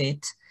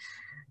deep-rooted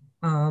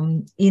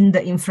in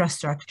the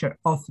infrastructure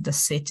of the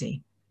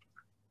city.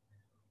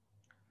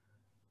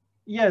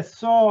 Yes,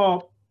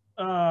 so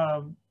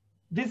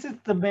this is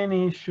the main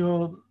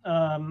issue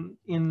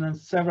in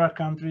several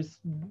countries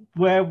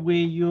where we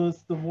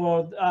use the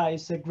word,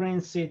 it's a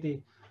green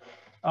city.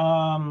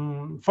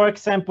 For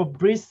example,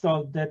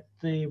 Bristol, that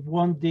they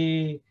won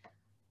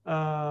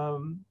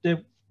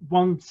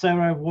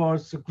several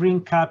awards,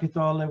 Green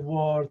Capital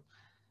Award.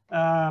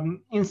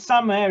 In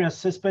some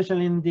areas,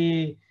 especially in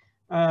the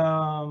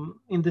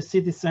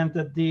city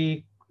center,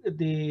 the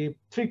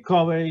tree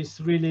cover is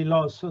really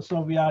low.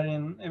 So we are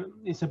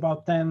it's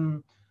about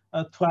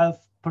 12%.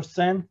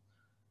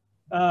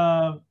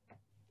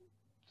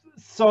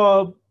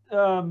 So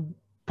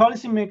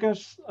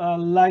policymakers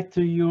like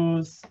to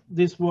use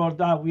this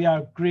word, we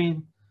are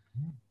green.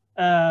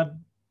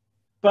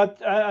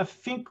 But I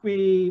think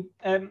we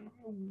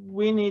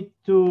need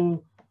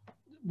to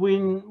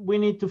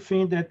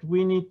think that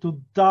we need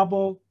to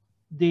double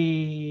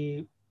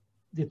the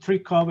tree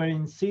cover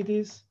in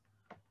cities.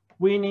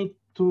 We need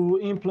to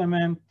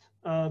implement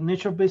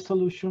nature-based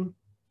solution.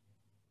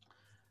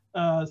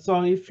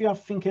 So if you are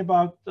thinking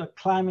about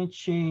climate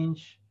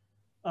change,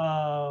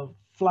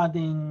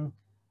 flooding,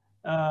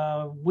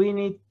 we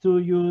need to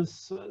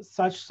use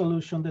such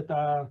solutions that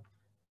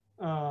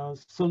are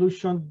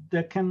solutions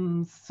that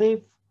can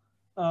save,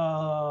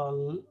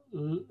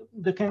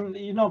 that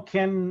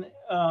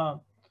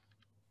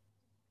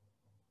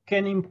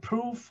can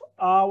improve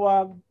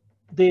our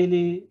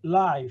daily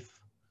life.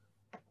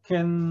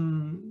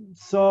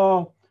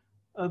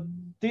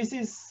 This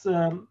is,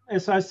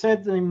 as I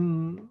said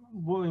in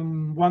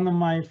one of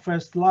my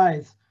first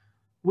slides,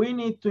 we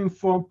need to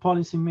inform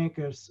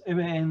policymakers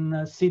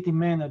and city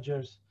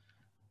managers.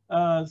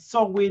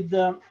 So with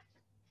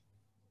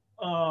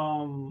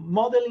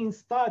modeling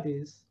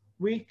studies,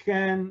 we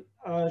can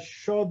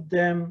show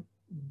them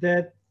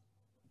that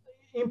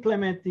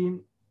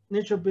implementing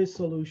nature-based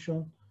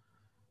solution,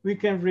 we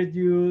can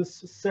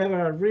reduce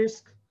several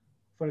risks,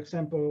 for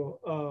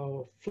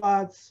example,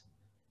 floods,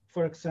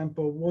 for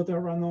example,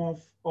 water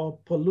runoff or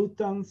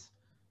pollutants.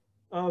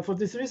 For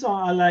this reason,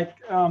 I like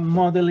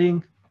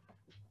modeling,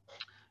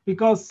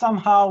 because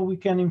somehow we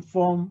can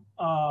inform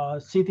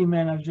city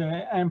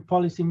manager and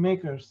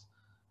policymakers.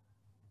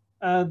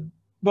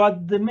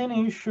 But the main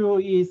issue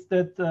is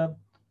that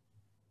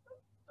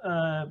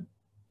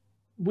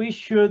we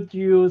should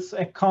use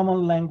a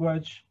common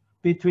language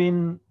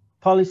between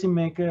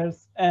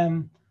policymakers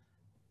and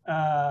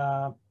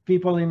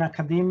people in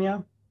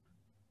academia.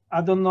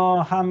 I don't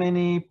know how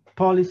many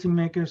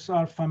policymakers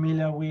are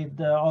familiar with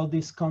all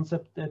these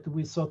concepts that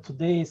we saw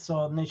today.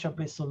 So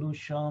nature-based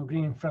solution,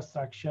 green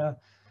infrastructure.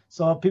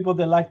 So people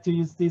that like to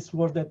use this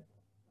word that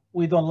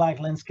we don't like,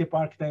 landscape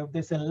architect,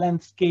 they say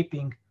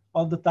landscaping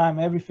all the time.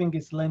 Everything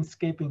is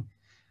landscaping.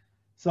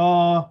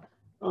 So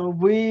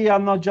we are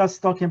not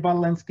just talking about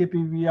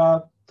landscaping. We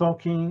are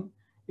talking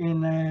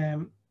in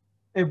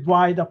a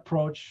wide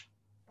approach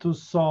to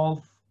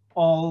solve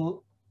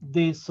all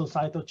these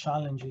societal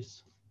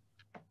challenges.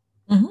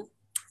 Mm-hmm.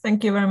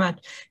 Thank you very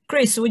much.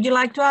 Chris, would you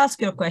like to ask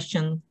your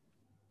question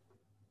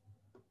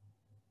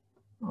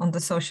on the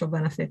social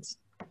benefits?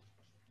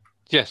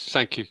 Yes,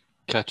 thank you,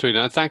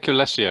 Katerina. And thank you,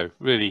 Alessio.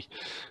 Really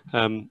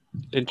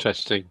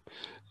interesting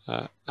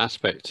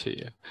aspect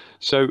here.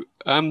 So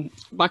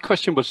my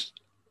question was,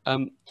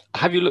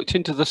 have you looked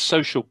into the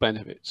social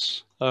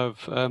benefits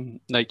of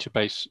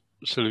nature-based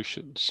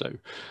solutions? So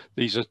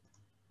these are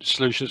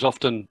solutions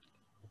often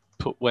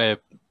put where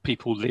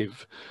people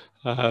live.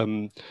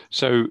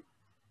 So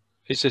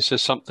is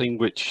this something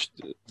which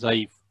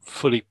they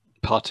fully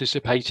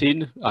participate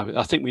in?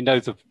 I think we know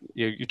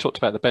you talked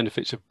about the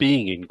benefits of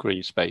being in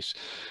green space.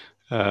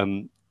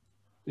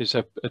 Is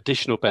there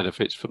additional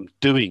benefits from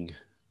doing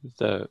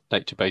the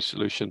nature-based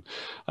solution?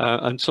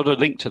 And sort of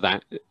linked to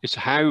that is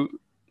how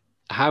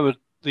are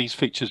these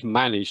features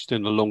managed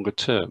in the longer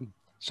term?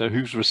 So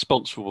who's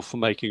responsible for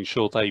making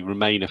sure they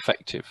remain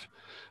effective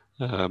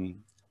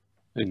in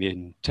the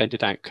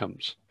intended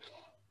outcomes?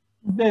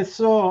 Yeah,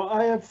 so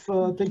I have,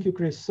 thank you,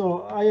 Chris.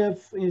 So I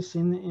have is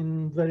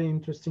in very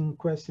interesting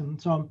question.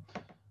 So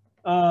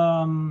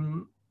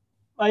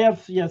I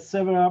have, yes,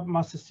 several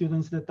master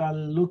students that are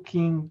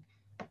looking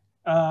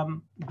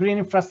green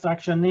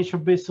infrastructure,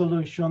 nature-based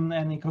solution,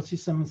 and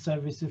ecosystem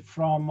services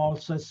from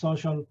also a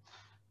social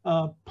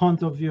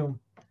point of view.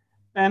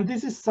 And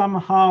this is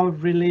somehow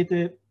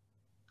related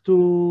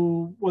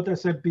to what I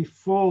said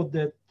before,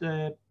 that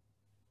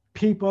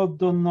people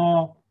don't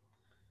know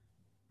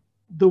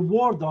the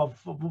word of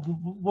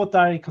what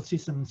are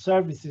ecosystem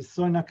services.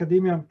 So in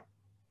academia,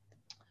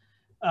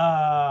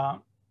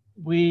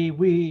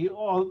 we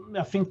all,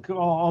 I think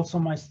also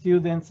my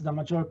students, the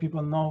majority of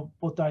people know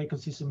what are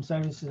ecosystem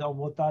services or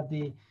what are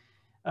the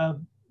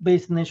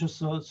based nature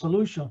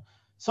solution.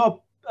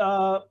 So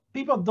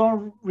people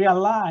don't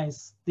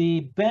realize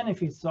the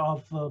benefits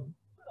of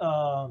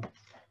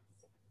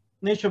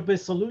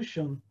nature-based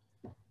solution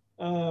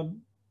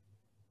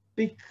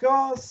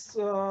because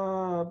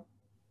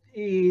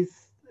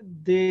is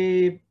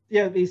the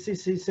this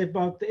is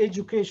about the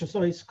education.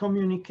 So it's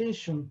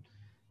communication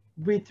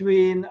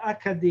between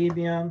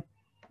academia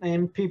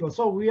and people.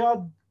 So we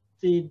are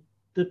the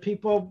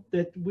people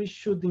that we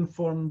should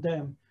inform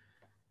them.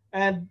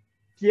 And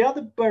the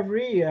other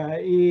barrier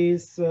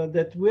is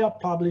that we are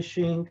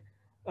publishing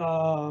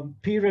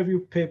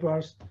peer-reviewed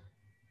papers,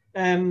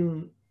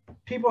 and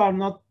people are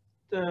not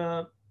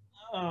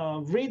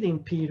reading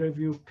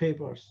peer-reviewed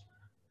papers.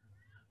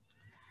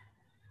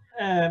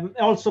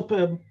 Also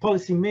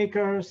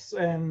policymakers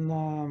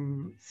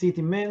and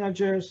city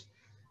managers.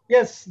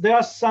 Yes, there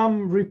are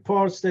some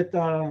reports that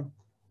are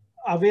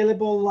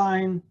available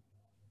online,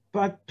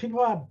 but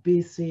people are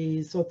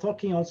busy. So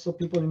talking also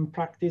people in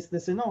practice, they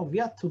say, no, we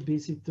are too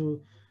busy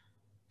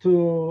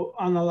to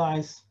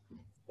analyze,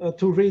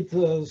 to read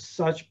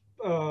such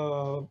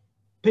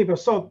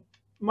papers. So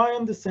my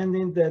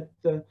understanding that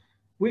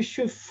we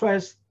should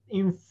first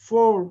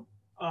inform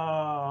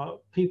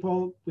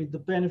people with the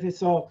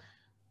benefits of,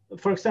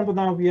 for example,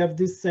 now we have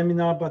this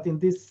seminar, but in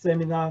this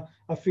seminar,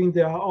 I think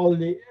there are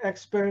only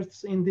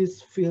experts in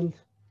this field.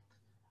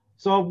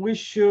 So we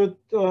should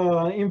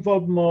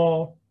involve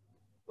more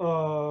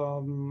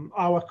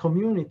our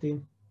community.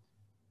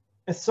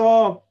 And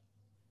so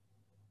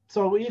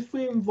if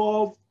we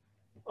involve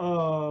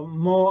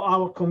more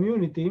our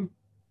community,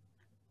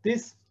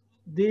 this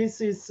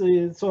is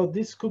so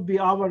this could be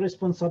our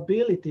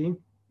responsibility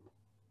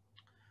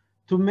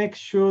to make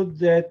sure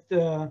that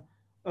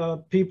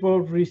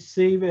people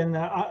receive and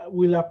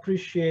will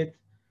appreciate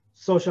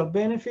social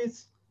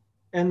benefits,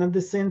 and at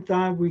the same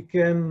time we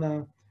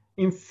can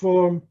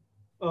inform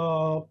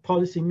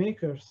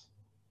policymakers.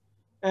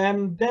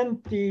 And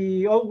then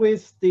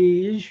always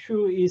the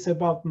issue is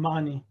about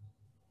money.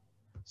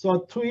 So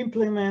to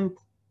implement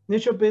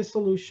nature-based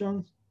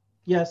solutions,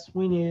 yes,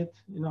 we need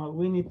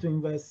to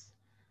invest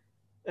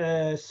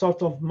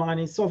sort of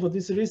money. So for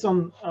this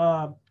reason,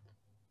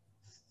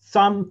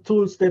 some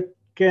tools that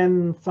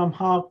can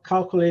somehow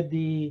calculate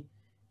the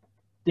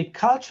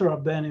cultural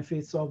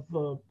benefits of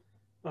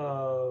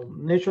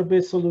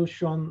nature-based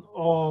solution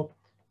or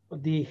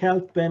the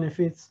health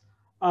benefits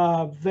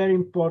are very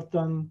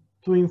important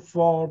to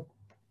inform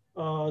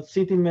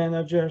city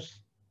managers.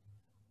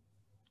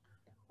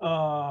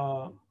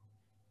 To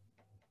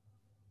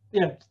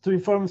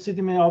inform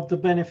city managers of the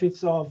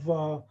benefits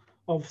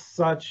of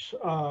such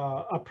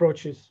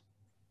approaches.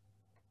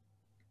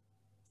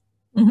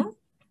 Mm-hmm.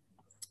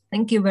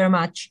 Thank you very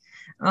much.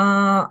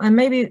 And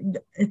maybe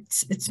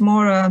it's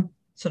more a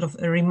sort of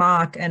a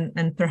remark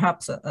and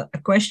perhaps a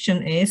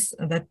question is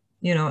that,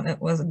 you know, it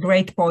was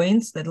great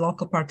points that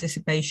local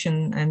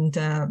participation and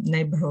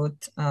neighborhood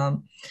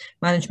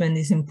management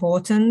is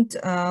important.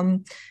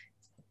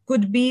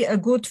 Could be a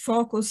good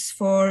focus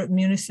for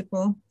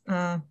municipal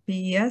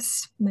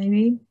PES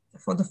maybe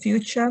for the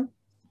future.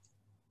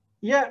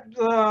 Yeah,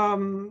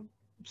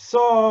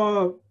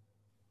 so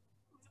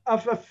I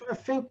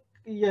think,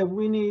 yeah,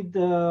 we need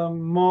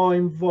more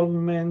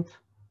involvement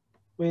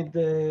with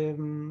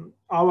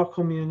our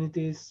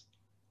communities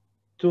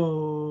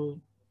to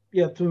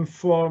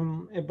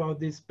inform about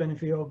this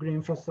benefit of green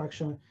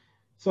infrastructure.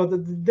 So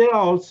that there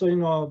are also, you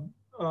know,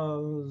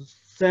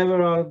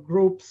 several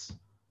groups,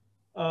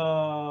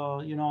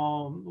 you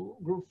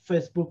know,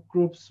 Facebook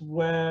groups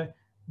where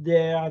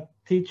they are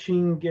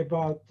teaching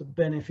about the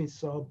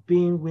benefits of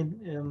being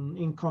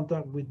in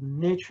contact with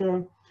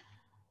nature.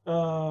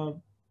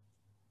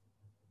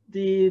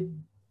 The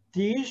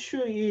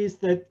issue is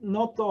that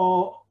not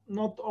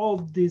all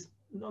these,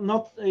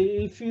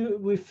 if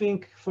we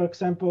think, for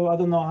example, I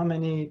don't know how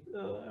many,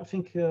 I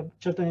think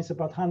Chiltern is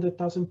about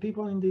 100,000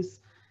 people in this,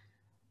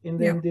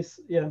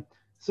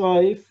 So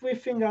if we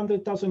think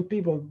 100,000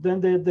 people,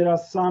 then there are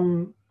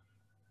some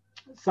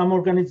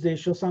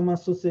organizations, some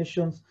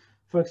associations.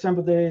 For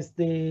example, there is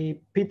the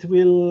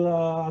Pittsville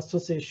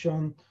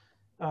Association,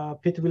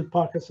 Pittsville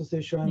Park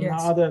Association, and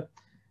other.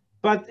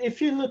 But if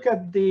you look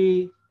at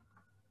the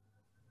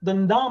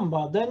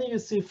number, then you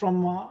see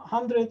from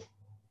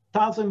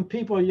 100,000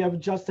 people, you have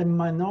just a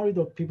minority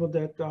of people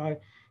that are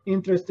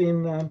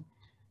interested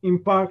in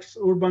parks,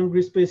 urban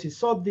green spaces.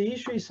 So the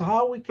issue is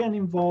how we can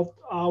involve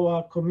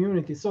our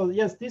community. So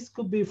yes, this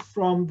could be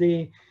from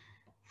the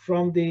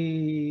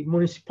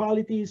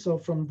municipalities or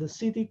from the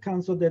city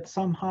council that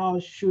somehow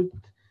should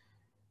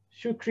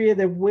create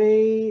a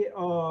way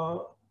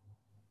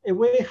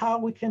how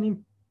we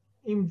can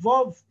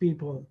involve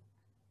people,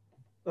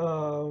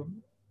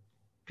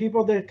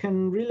 people that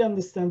can really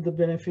understand the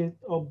benefit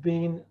of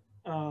being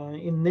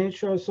in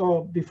nature.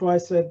 So before I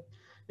said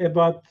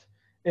about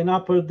an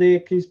upper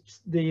deck keeps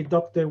the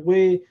doctor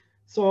away.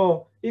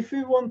 So if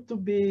we want to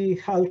be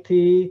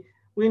healthy,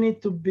 we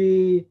need to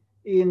be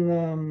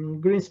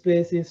in green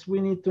spaces. We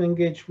need to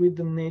engage with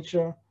the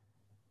nature.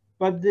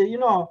 But you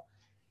know,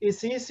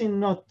 it's easy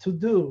not to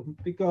do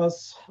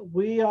because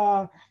we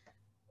are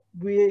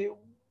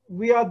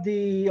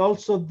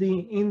also the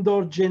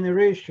indoor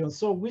generation.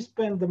 So we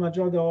spend the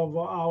majority of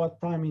our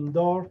time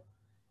indoor.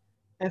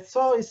 And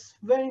so it's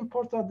very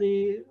important,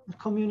 the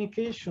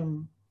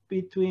communication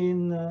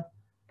between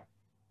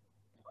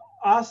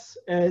us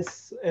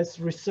as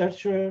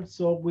researchers,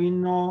 so we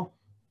know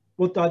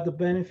what are the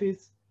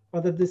benefits,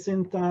 but at the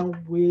same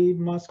time, we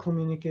must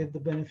communicate the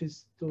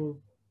benefits to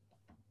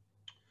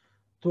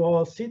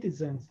our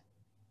citizens.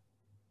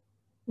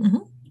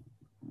 Mm-hmm.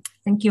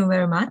 Thank you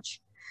very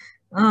much.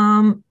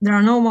 There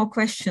are no more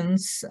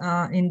questions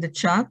in the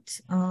chat.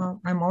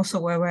 I'm also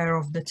aware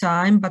of the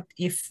time, but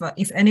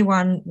if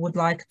anyone would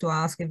like to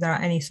ask, if there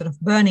are any sort of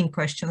burning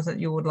questions that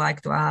you would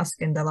like to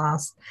ask in the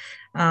last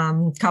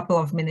couple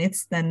of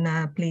minutes,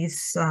 then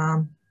please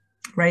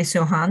raise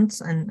your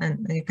hands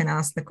and you can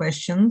ask the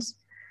questions.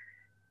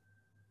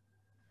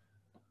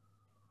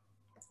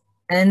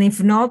 And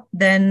if not,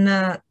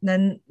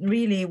 then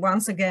really,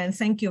 once again,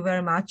 thank you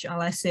very much,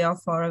 Alessio,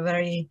 for a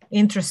very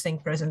interesting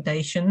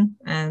presentation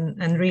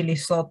and really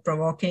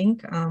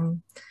thought-provoking.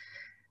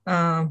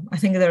 I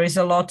think there is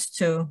a lot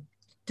to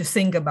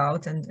think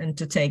about and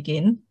to take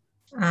in.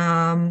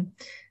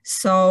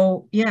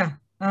 So yeah,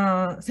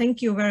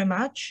 thank you very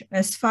much.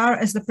 As far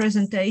as the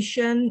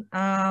presentation,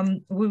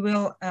 we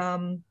will.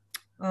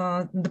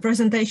 The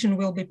presentation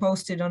will be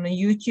posted on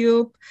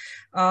YouTube.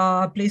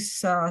 Please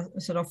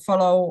sort of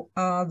follow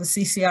the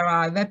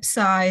CCRI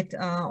website.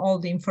 All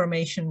the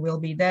information will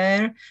be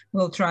there.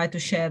 We'll try to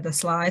share the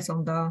slides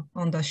on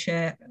the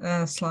share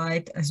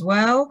slide as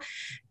well.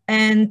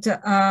 And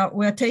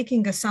we're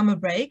taking a summer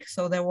break,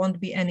 so there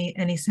won't be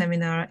any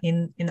seminar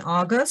in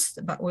August,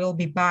 but we'll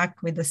be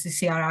back with the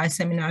CCRI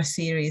seminar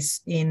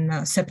series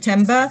in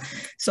September.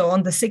 So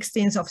on the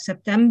 16th of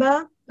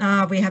September,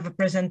 we have a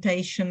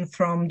presentation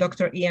from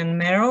Dr. Ian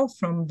Merrill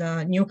from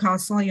the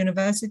Newcastle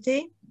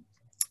University,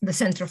 the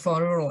Center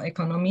for Rural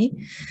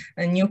Economy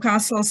in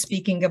Newcastle,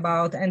 speaking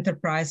about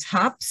enterprise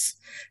hubs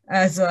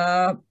as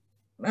a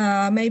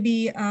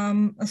maybe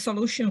a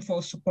solution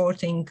for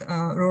supporting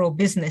rural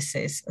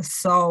businesses.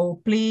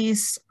 So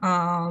please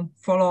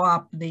follow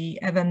up the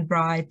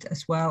Eventbrite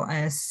as well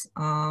as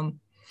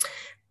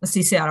the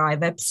CCRI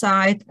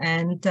website,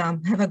 and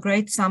have a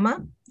great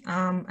summer.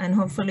 And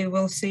hopefully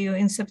we'll see you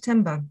in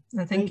September.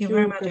 And thank you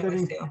very much,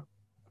 Alessio.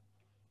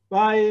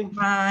 Bye.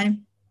 Bye.